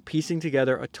ground, piecing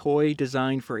together a toy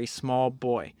designed for a small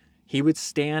boy. He would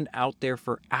stand out there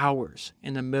for hours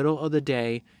in the middle of the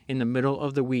day, in the middle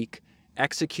of the week,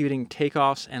 executing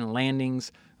takeoffs and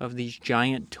landings of these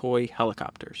giant toy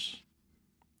helicopters.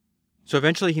 So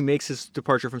eventually he makes his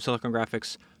departure from Silicon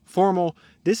Graphics formal.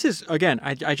 This is, again,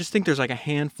 I just think there's like a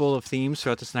handful of themes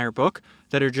throughout this entire book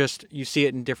that are just, you see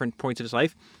it in different points of his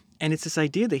life. And it's this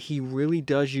idea that he really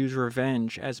does use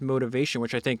revenge as motivation,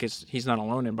 which I think he's not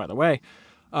alone in, by the way.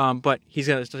 But he's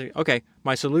going to say, okay,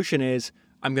 my solution is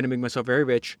I'm going to make myself very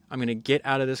rich. I'm going to get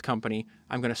out of this company.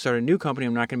 I'm going to start a new company.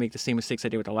 I'm not going to make the same mistakes I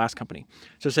did with the last company.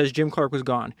 So it says Jim Clark was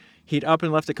gone. He'd up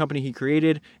and left the company he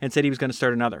created and said he was going to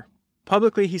start another.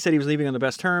 Publicly, he said he was leaving on the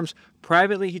best terms.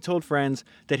 Privately, he told friends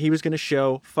that he was going to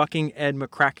show fucking Ed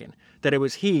McCracken, that it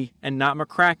was he and not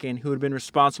McCracken who had been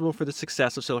responsible for the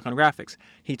success of Silicon Graphics.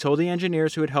 He told the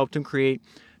engineers who had helped him create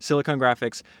Silicon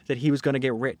Graphics that he was going to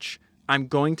get rich. I'm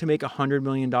going to make $100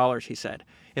 million, he said.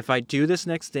 If I do this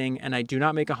next thing and I do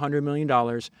not make $100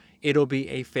 million, it'll be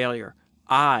a failure.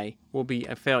 I will be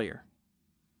a failure.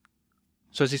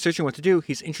 So as he's searching what to do,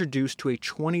 he's introduced to a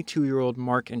 22-year-old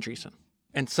Mark Andreessen.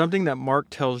 And something that Mark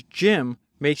tells Jim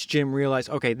makes Jim realize,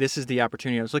 okay, this is the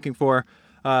opportunity I was looking for.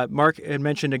 Mark had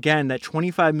mentioned again that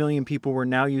 25 million people were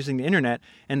now using the internet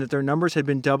and that their numbers had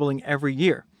been doubling every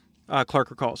year. Clark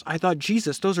recalls, I thought,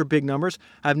 Jesus, those are big numbers.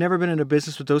 I've never been in a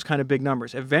business with those kind of big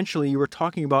numbers. Eventually, you were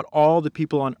talking about all the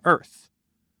people on Earth.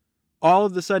 All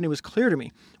of a sudden, it was clear to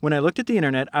me. When I looked at the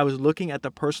internet, I was looking at the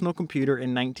personal computer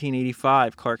in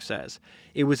 1985, Clark says.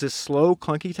 It was a slow,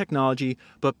 clunky technology,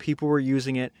 but people were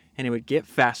using it, and it would get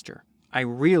faster. I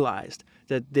realized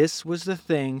that this was the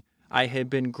thing I had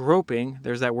been groping,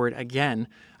 there's that word again,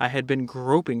 I had been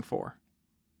groping for.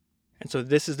 And so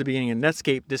this is the beginning of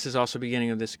Netscape. This is also the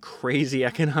beginning of this crazy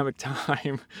economic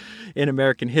time in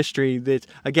American history. That,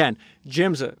 again,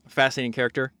 Jim's a fascinating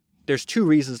character. There's two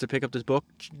reasons to pick up this book.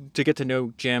 To get to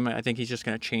know Jim, I think he's just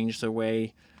going to change the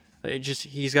way.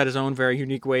 He's got his own very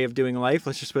unique way of doing life.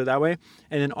 Let's just put it that way.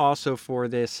 And then also for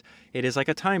this, it is like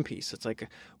a timepiece. It's like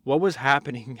what was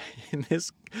happening in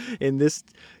this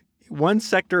one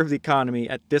sector of the economy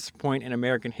at this point in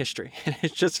American history. And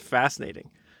it's just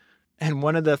fascinating. And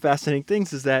one of the fascinating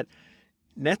things is that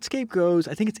Netscape goes,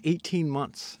 I think it's 18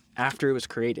 months after it was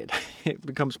created. It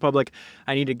becomes public.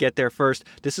 I need to get there first.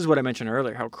 This is what I mentioned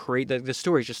earlier, how this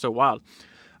story is just so wild.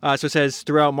 So it says,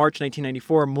 throughout March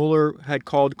 1994, Mueller had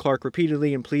called Clark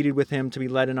repeatedly and pleaded with him to be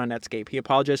let in on Netscape. He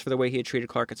apologized for the way he had treated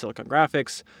Clark at Silicon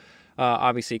Graphics.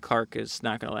 Obviously, Clark is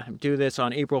not going to let him do this.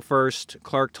 On April 1st,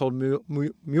 Clark told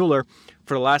Mueller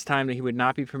for the last time that he would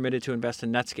not be permitted to invest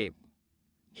in Netscape.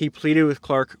 He pleaded with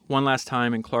Clark one last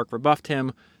time, and Clark rebuffed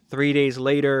him. 3 days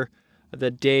later,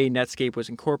 the day Netscape was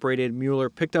incorporated, Mueller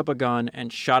picked up a gun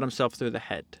and shot himself through the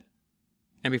head.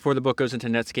 And before the book goes into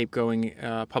Netscape going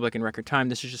public in record time,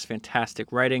 this is just fantastic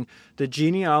writing. The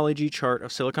genealogy chart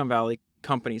of Silicon Valley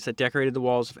companies that decorated the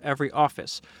walls of every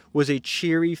office was a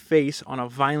cheery face on a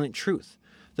violent truth.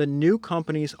 The new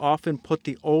companies often put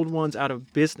the old ones out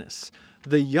of business.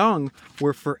 The young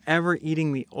were forever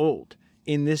eating the old.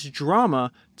 In this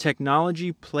drama,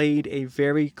 technology played a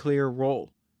very clear role.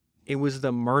 It was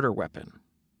the murder weapon.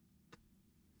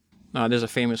 There's a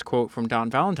famous quote from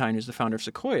Don Valentine, who's the founder of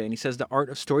Sequoia, and he says the art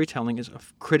of storytelling is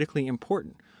critically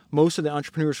important. Most of the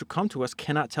entrepreneurs who come to us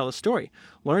cannot tell a story.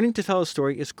 Learning to tell a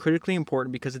story is critically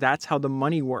important because that's how the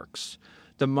money works.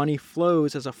 The money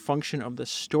flows as a function of the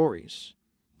stories.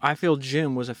 I feel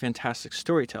Jim was a fantastic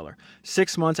storyteller.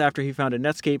 6 months after he founded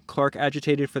Netscape, Clark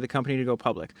agitated for the company to go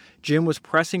public. Jim was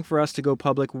pressing for us to go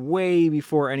public way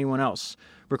before anyone else,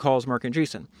 recalls Mark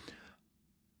Andreessen.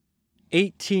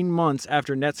 18 months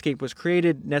after Netscape was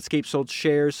created, Netscape sold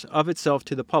shares of itself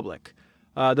to the public.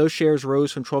 Those shares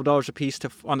rose from $12 a piece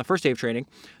on the first day of trading.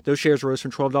 Those shares rose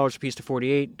from $12 a piece to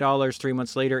 $48. 3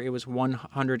 months later, it was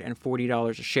 $140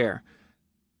 a share.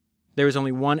 There was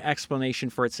only one explanation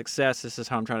for its success. This is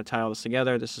how I'm trying to tie all this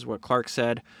together. This is what Clark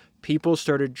said. People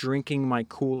started drinking my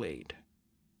Kool-Aid.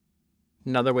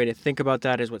 Another way to think about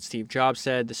that is what Steve Jobs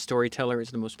said. The storyteller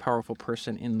is the most powerful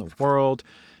person in the world.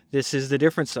 This is the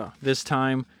difference, though. This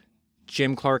time,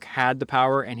 Jim Clark had the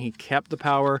power, and he kept the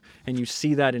power, and you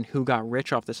see that in who got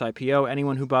rich off this IPO.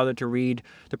 Anyone who bothered to read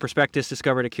the prospectus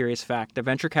discovered a curious fact. The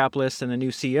venture capitalists and the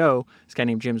new CEO, this guy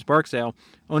named James Barksdale,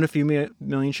 own a few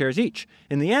million shares each.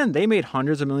 In the end, they made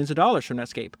hundreds of millions of dollars from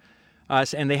Netscape,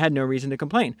 and they had no reason to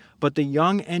complain. But the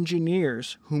young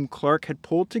engineers whom Clark had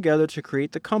pulled together to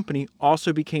create the company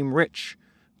also became rich.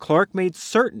 Clark made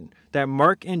certain that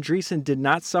Mark Andreessen did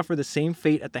not suffer the same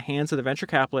fate at the hands of the venture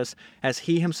capitalists as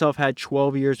he himself had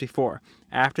 12 years before.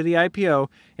 After the IPO,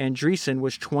 Andreessen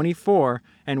was 24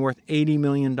 and worth $80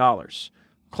 million.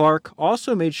 Clark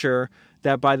also made sure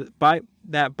that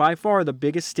by far the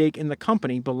biggest stake in the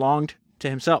company belonged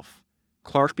to himself.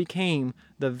 Clark became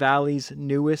the Valley's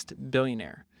newest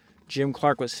billionaire. Jim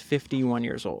Clark was 51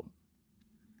 years old.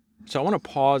 So I want to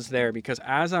pause there because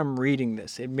as I'm reading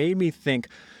this, it made me think.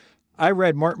 I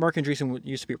read Mark Andreessen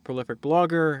used to be a prolific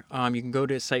blogger. You can go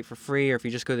to his site for free, or if you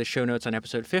just go to the show notes on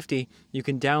episode 50, you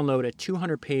can download a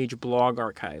 200-page blog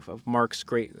archive of Mark's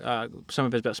some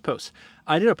of his best posts.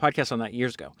 I did a podcast on that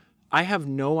years ago. I have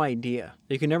no idea.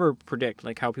 You can never predict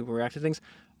how people react to things.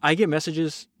 I get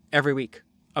messages every week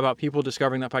about people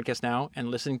discovering that podcast now and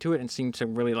listening to it and seem to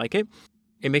really like it.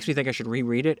 It makes me think I should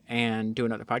reread it and do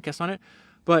another podcast on it.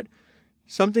 But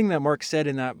something that Mark said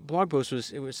in that blog post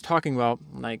was talking about,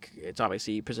 it's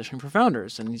obviously positioning for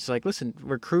founders. And he's like, listen,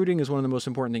 recruiting is one of the most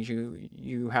important things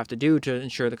you have to do to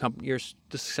ensure the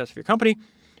success of your company,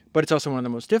 but it's also one of the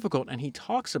most difficult. And he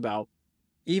talks about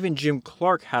even Jim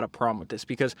Clark had a problem with this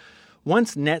because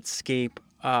once Netscape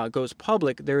goes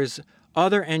public, there's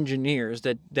other engineers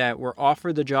that were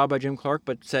offered the job by Jim Clark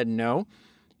but said no.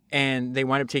 And they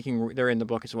wind up they're in the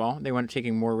book as well, they wind up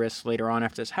taking more risks later on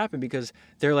after this happened because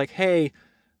they're like, hey,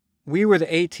 we were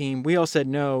the A team. We all said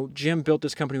no. Jim built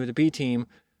this company with the B team.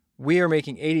 We are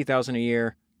making $80,000 a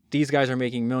year. These guys are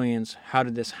making millions. How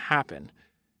did this happen?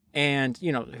 And,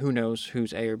 who knows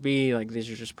who's A or B? These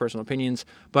are just personal opinions.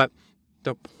 But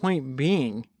the point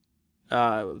being,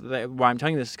 why I'm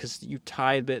telling you this is because you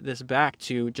tie this back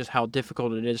to just how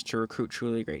difficult it is to recruit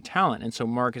truly great talent. And so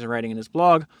Mark is writing in his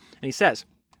blog, and he says,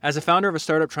 as a founder of a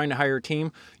startup trying to hire a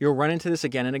team, you'll run into this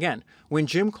again and again. When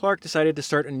Jim Clark decided to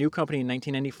start a new company in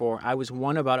 1994, I was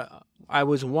one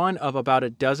of about a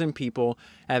dozen people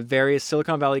at various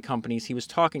Silicon Valley companies he was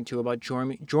talking to about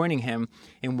joining him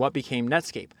in what became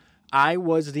Netscape. I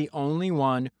was the only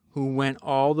one who went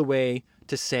all the way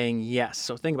to saying yes.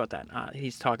 So think about that.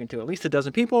 He's talking to at least a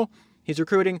dozen people. He's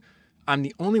recruiting. I'm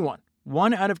the only one.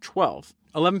 1 out of 12.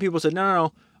 11 people said,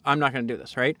 no, I'm not going to do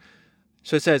this, right?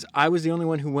 So it says, I was the only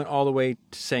one who went all the way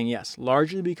to saying yes,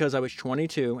 largely because I was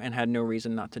 22 and had no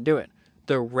reason not to do it.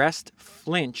 The rest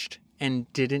flinched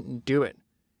and didn't do it.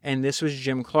 And this was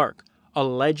Jim Clark, a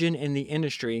legend in the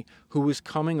industry who was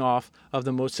coming off of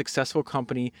the most successful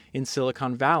company in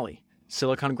Silicon Valley,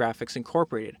 Silicon Graphics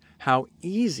Incorporated. How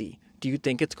easy do you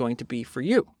think it's going to be for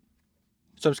you?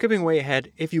 So I'm skipping way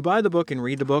ahead. If you buy the book and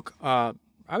read the book,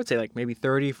 I would say like maybe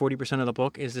 40% of the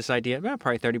book is this idea,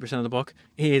 probably 30% of the book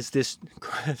is this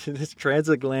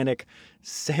transatlantic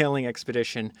sailing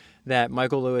expedition that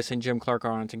Michael Lewis and Jim Clark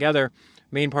are on together.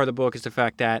 Main part of the book is the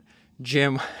fact that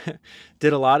Jim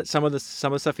did a lot. Some of the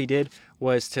stuff he did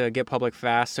was to get public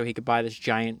fast so he could buy this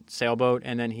giant sailboat,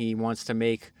 and then he wants to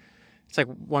make, it's like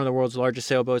one of the world's largest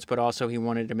sailboats, but also he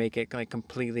wanted to make it like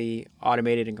completely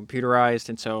automated and computerized.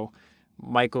 And so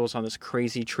Michael's on this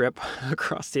crazy trip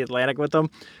across the Atlantic with them,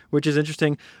 which is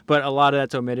interesting, but a lot of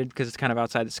that's omitted because it's kind of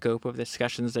outside the scope of the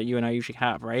discussions that you and I usually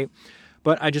have, right?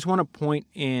 But I just want to put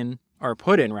in,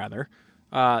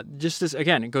 just this,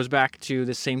 again, it goes back to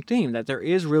the same theme that there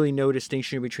is really no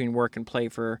distinction between work and play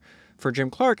for Jim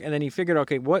Clark. And then he figured,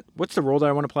 okay, what's the role that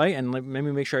I want to play? And let me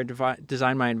make sure I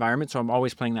design my environment so I'm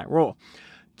always playing that role.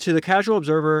 To the casual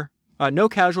observer, no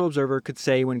casual observer could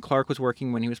say when Clark was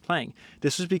working when he was playing.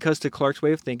 This was because to Clark's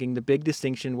way of thinking, the big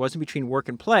distinction wasn't between work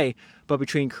and play, but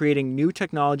between creating new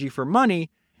technology for money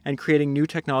and creating new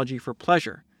technology for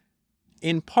pleasure.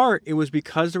 In part, it was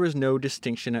because there was no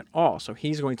distinction at all. So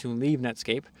he's going to leave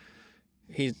Netscape.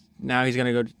 He's going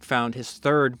to go found his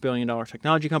third billion-dollar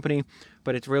technology company,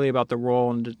 but it's really about the role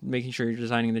and making sure you're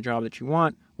designing the job that you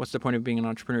want. What's the point of being an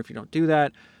entrepreneur if you don't do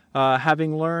that?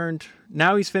 Having learned,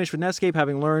 now he's finished with Netscape,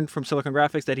 having learned from Silicon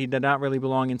Graphics that he did not really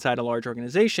belong inside a large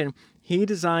organization, he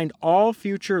designed all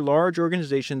future large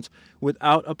organizations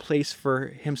without a place for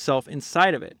himself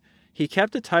inside of it. He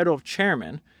kept the title of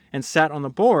chairman and sat on the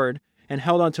board and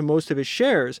held on to most of his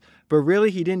shares, but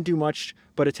really he didn't do much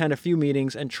but attend a few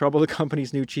meetings and trouble the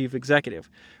company's new chief executive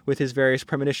with his various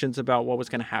premonitions about what was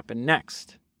going to happen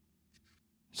next.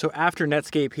 So after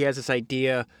Netscape, he has this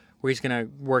idea where he's going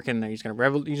to work in there. He's going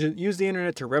to use the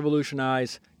internet to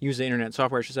use the internet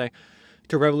software, I should say,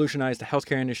 to revolutionize the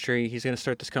healthcare industry. He's going to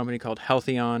start this company called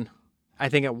Healthion. I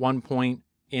think at one point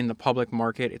in the public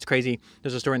market, it's crazy.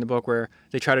 There's a story in the book where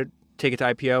they try to take it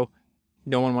to IPO.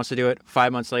 No one wants to do it.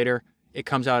 5 months later, it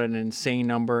comes out at an insane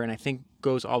number, and I think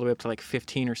goes all the way up to like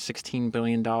 $15 or $16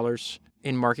 billion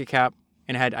in market cap,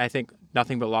 and had, I think,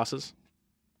 nothing but losses.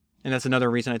 And that's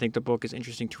another reason I think the book is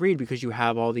interesting to read, because you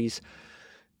have all these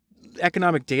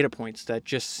economic data points that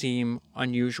just seem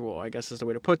unusual, I guess is the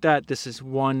way to put that. This is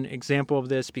one example of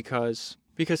this because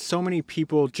so many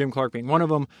people, Jim Clark being one of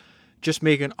them, just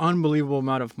make an unbelievable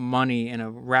amount of money in a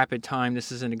rapid time.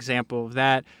 This is an example of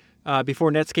that.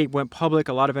 Before Netscape went public,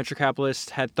 a lot of venture capitalists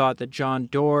had thought that John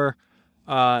Doerr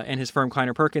and his firm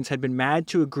Kleiner Perkins had been mad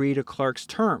to agree to Clark's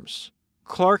terms.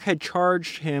 Clark had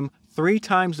charged him 3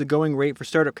 times the going rate for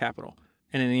startup capital.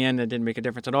 And in the end, that didn't make a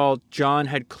difference at all. John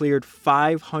had cleared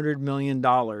 $500 million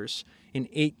in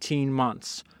 18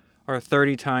 months, or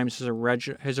 30 times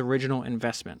his original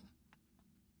investment.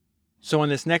 So on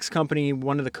this next company,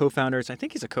 one of the co-founders, I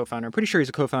think he's a co-founder, I'm pretty sure he's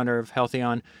a co-founder of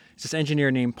Healthion, is this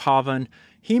engineer named Pavan.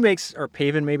 He makes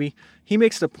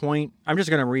the point, I'm just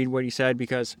going to read what he said,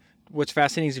 because what's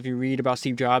fascinating is if you read about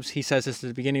Steve Jobs, he says this at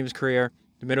the beginning of his career,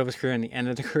 the middle of his career, and the end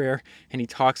of the career, and he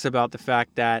talks about the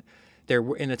fact that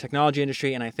they're in the technology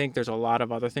industry, and I think there's a lot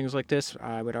of other things like this.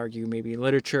 I would argue maybe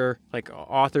literature, like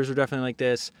authors are definitely like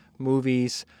this,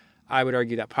 movies. I would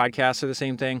argue that podcasts are the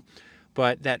same thing.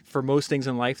 But that for most things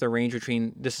in life, the range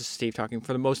between, this is Steve talking,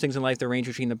 for the most things in life, the range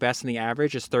between the best and the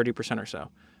average is 30% or so.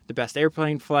 The best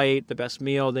airplane flight, the best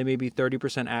meal, they may be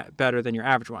 30% better than your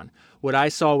average one. What I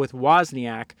saw with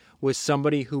Wozniak was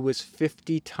somebody who was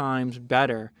 50 times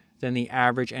better than the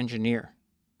average engineer.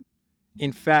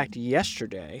 In fact,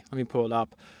 yesterday, let me pull it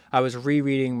up, I was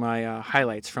rereading my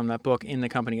highlights from that book, In the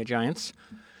Company of Giants.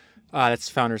 That's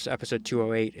Founders episode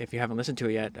 208. If you haven't listened to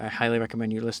it yet, I highly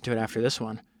recommend you listen to it after this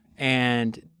one.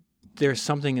 And there's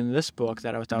something in this book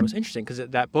that I thought was interesting, because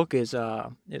that book is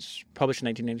it's published in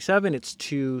 1997. It's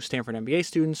 2 Stanford MBA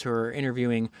students who are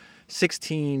interviewing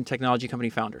 16 technology company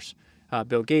founders.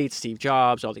 Bill Gates, Steve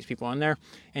Jobs, all these people on there.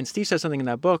 And Steve says something in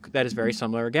that book that is very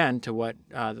similar, again, to what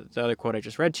the other quote I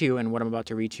just read to you and what I'm about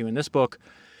to read to you in this book.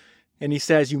 And he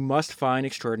says, you must find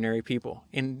extraordinary people.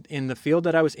 In the field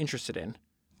that I was interested in,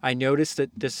 I noticed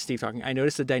that, this is Steve talking, I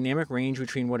noticed the dynamic range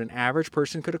between what an average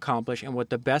person could accomplish and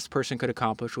what the best person could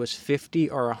accomplish was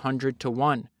 50 or 100 to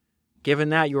 1. Given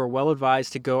that, you are well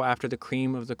advised to go after the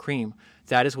cream of the cream.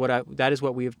 That is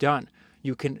what we have done.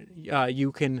 You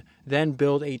can then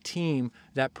build a team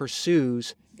that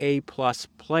pursues A-plus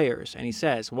players. And he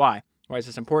says, why? Why is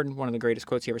this important? One of the greatest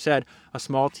quotes he ever said, a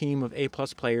small team of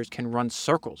A-plus players can run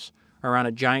circles around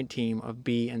a giant team of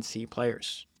B and C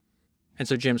players. And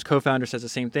so Jim's co-founder says the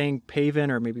same thing. Pavin,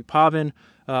 or maybe Pavin,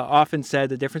 often said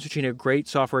the difference between a great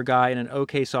software guy and an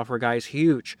okay software guy is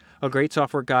huge. A great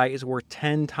software guy is worth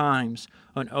 10 times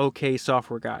an okay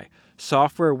software guy.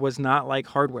 Software was not like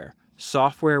hardware.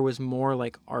 Software was more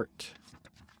like art.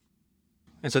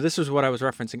 And so this is what I was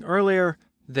referencing earlier.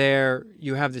 There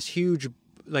you have this huge,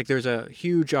 there's a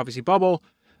huge, obviously, bubble.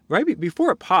 Right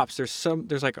before it pops,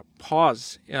 there's like a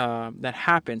pause that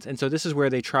happens, and so this is where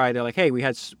they're like, hey, we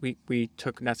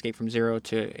took Netscape from 0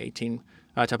 to 18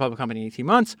 to a public company in 18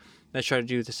 months. Let's try to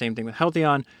do the same thing with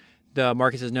Healtheon. The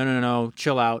market says no,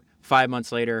 chill out. 5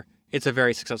 months later, it's a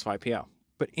very successful IPO.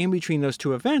 But in between those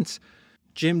two events,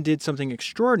 Jim did something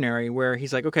extraordinary where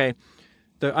he's like, okay,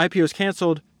 the IPO is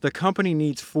canceled. The company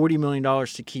needs $40 million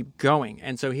to keep going,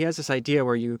 and so he has this idea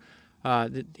where he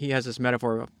has this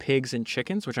metaphor of pigs and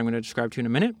chickens, which I'm going to describe to you in a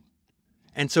minute.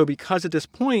 And so because at this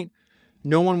point,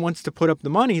 no one wants to put up the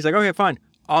money, he's like, okay, fine.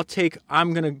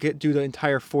 I'm going to do the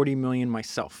entire 40 million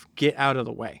myself. Get out of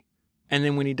the way. And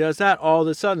then when he does that, all of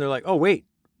a sudden they're like, oh, wait,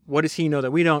 what does he know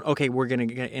that we don't? Okay, we're going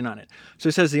to get in on it. So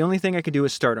he says the only thing I could do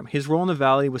is start him. His role in the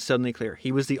valley was suddenly clear.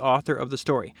 He was the author of the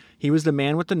story. He was the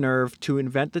man with the nerve to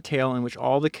invent the tale in which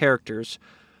all the characters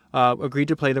agreed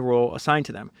to play the role assigned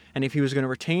to them. And if he was going to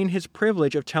retain his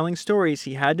privilege of telling stories,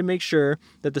 he had to make sure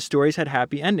that the stories had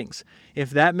happy endings. If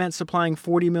that meant supplying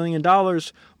 $40 million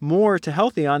more to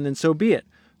Healtheon, then so be it.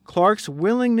 Clark's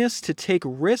willingness to take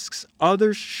risks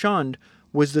others shunned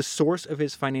was the source of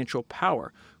his financial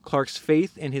power. Clark's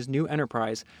faith in his new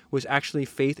enterprise was actually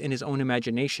faith in his own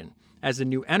imagination, as the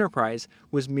new enterprise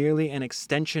was merely an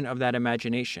extension of that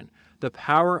imagination. The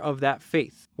power of that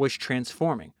faith was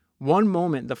transforming. One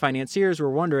moment, the financiers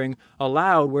were wondering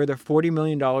aloud where their $40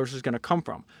 million was going to come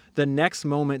from. The next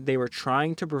moment, they were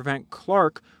trying to prevent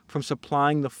Clark from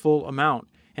supplying the full amount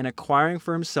and acquiring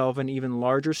for himself an even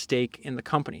larger stake in the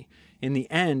company. In the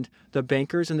end, the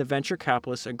bankers and the venture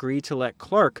capitalists agreed to let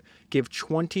Clark give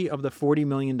 20 of the $40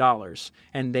 million,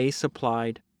 and they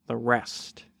supplied the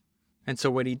rest. And so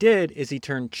what he did is he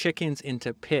turned chickens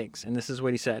into pigs. And this is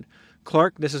what he said.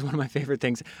 Clark, this is one of my favorite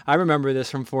things. I remember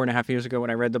this from 4.5 years ago when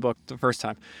I read the book the first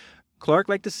time. Clark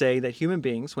liked to say that human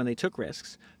beings, when they took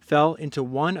risks, fell into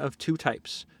one of two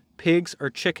types, pigs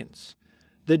or chickens.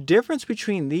 The difference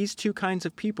between these two kinds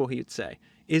of people, he would say,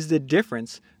 is the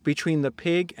difference between the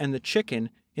pig and the chicken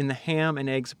in the ham and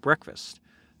eggs breakfast.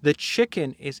 The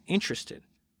chicken is interested.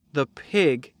 The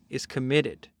pig is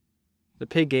committed. The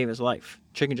pig gave his life.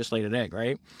 Chicken just laid an egg,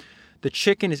 right? The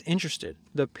chicken is interested.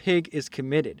 The pig is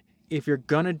committed. If you're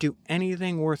going to do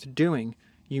anything worth doing,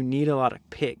 you need a lot of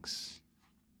pigs.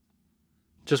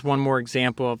 Just one more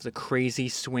example of the crazy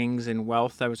swings in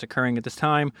wealth that was occurring at this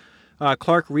time.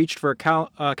 Clark reached for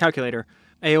a calculator.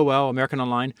 AOL, American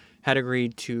Online, had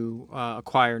agreed to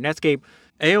acquire Netscape.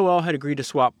 AOL had agreed to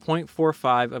swap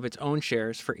 0.45 of its own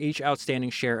shares for each outstanding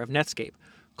share of Netscape.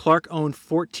 Clark owned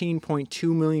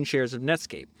 14.2 million shares of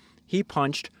Netscape. He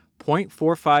punched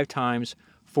 0.45 times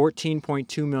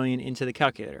 14.2 million into the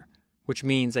calculator, which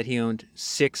means that he owned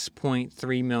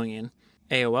 6.3 million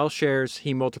AOL shares.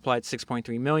 He multiplied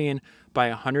 6.3 million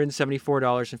by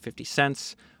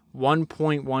 $174.50.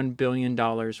 $1.1 billion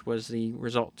was the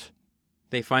result.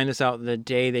 They find this out the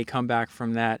day they come back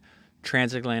from that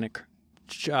transatlantic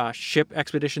ship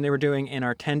expedition they were doing. In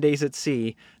our 10 days at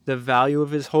sea, the value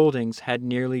of his holdings had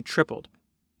nearly tripled.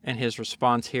 And his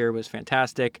response here was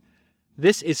fantastic.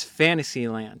 "This is fantasy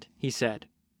land," he said,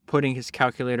 putting his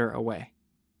calculator away.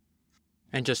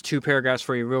 And just 2 paragraphs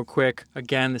for you real quick.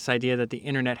 Again, this idea that the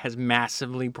internet has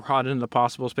massively broadened the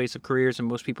possible space of careers, and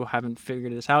most people haven't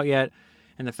figured this out yet.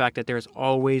 And the fact that there's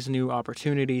always new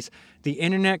opportunities. The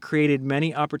internet created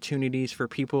many opportunities for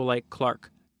people like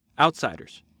Clark,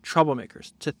 outsiders,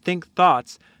 troublemakers, to think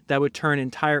thoughts that would turn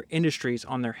entire industries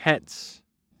on their heads.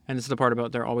 and this is the part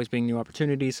about there always being new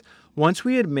opportunities, once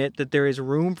we admit that there is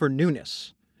room for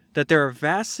newness, that there are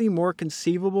vastly more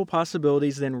conceivable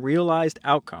possibilities than realized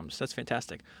outcomes. That's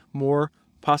fantastic. More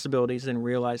possibilities than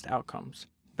realized outcomes.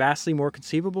 Vastly more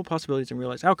conceivable possibilities than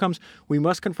realized outcomes. We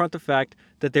must confront the fact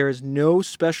that there is no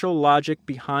special logic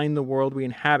behind the world we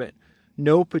inhabit,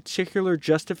 no particular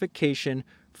justification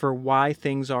for why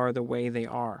things are the way they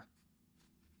are.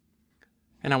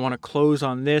 And I want to close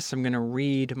on this. I'm going to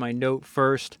read my note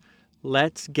first.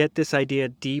 Let's get this idea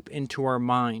deep into our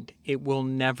mind. It will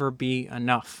never be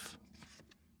enough.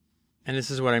 And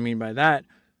this is what I mean by that.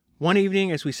 One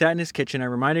evening, as we sat in his kitchen, I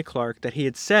reminded Clark that he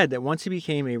had said that once he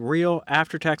became a real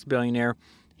after-tax billionaire,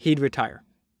 he'd retire.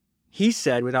 He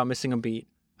said, without missing a beat,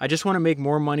 "I just want to make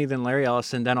more money than Larry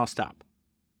Ellison, then I'll stop."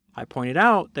 I pointed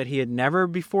out that he had never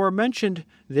before mentioned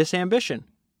this ambition.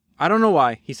 "I don't know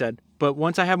why," he said, "but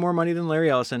once I have more money than Larry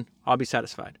Ellison, I'll be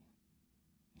satisfied."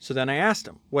 So then I asked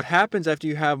him, what happens after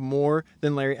you have more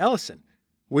than Larry Ellison?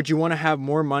 Would you want to have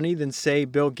more money than, say,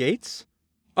 Bill Gates?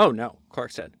 "Oh, no," Clark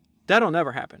said. "That'll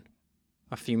never happen."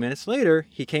 A few minutes later,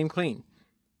 he came clean.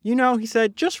 "You know," he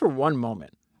said, "just for one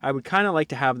moment, I would kind of like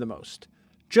to have the most.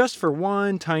 Just for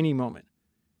one tiny moment."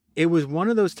 It was one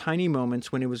of those tiny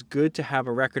moments when it was good to have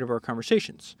a record of our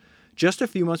conversations. Just a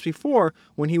few months before,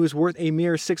 when he was worth a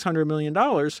mere $600 million,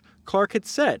 Clark had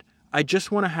said, "I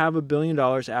just want to have $1 billion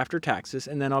after taxes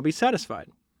and then I'll be satisfied."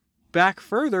 Back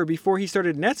further, before he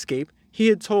started Netscape, he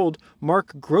had told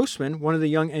Mark Grossman, one of the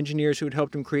young engineers who had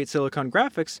helped him create Silicon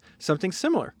Graphics, something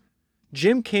similar.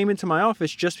 Jim came into my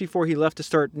office just before he left to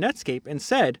start Netscape and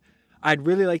said, "I'd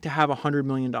really like to have $100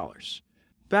 million.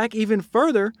 Back even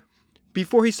further,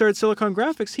 before he started Silicon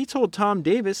Graphics, he told Tom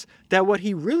Davis that what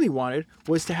he really wanted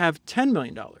was to have $10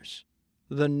 million.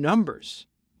 The numbers,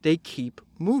 they keep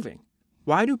moving.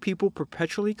 Why do people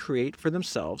perpetually create for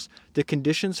themselves the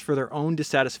conditions for their own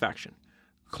dissatisfaction?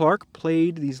 Clark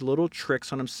played these little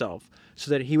tricks on himself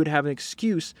so that he would have an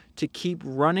excuse to keep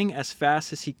running as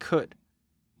fast as he could.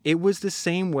 It was the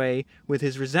same way with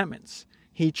his resentments.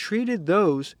 He treated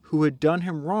those who had done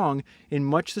him wrong in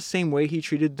much the same way he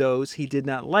treated those he did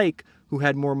not like who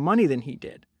had more money than he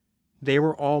did. They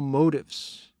were all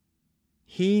motives.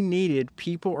 He needed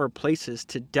people or places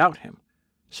to doubt him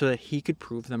so that he could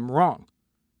prove them wrong.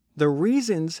 The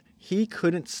reasons he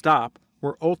couldn't stop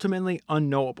were ultimately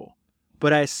unknowable,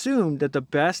 but I assumed that the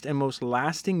best and most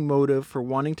lasting motive for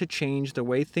wanting to change the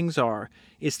way things are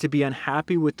is to be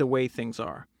unhappy with the way things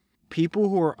are. People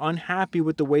who are unhappy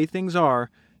with the way things are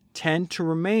tend to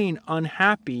remain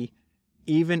unhappy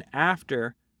even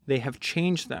after they have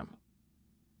changed them.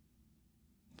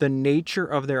 The nature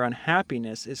of their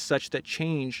unhappiness is such that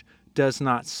change does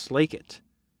not slake it.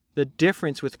 The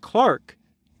difference with Clark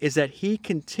is that he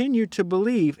continued to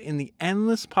believe in the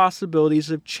endless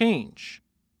possibilities of change,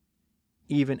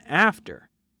 even after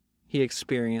he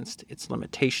experienced its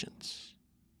limitations.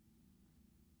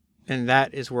 And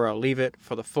that is where I'll leave it.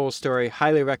 For the full story,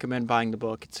 highly recommend buying the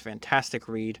book. It's a fantastic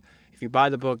read. If you buy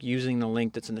the book using the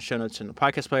link that's in the show notes in the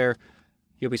podcast player,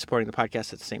 you'll be supporting the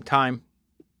podcast at the same time.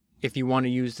 If you want to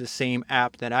use the same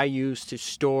app that I use to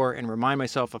store and remind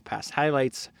myself of past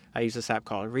highlights, I use this app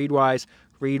called Readwise.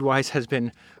 Readwise has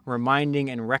been reminding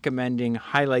and recommending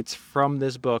highlights from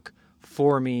this book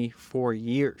for me for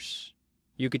years.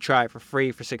 You could try it for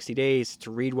free for 60 days. It's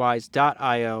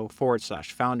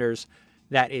readwise.io/founders.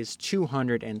 That is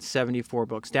 274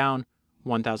 books down,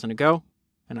 1,000 to go,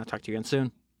 and I'll talk to you again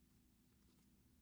soon.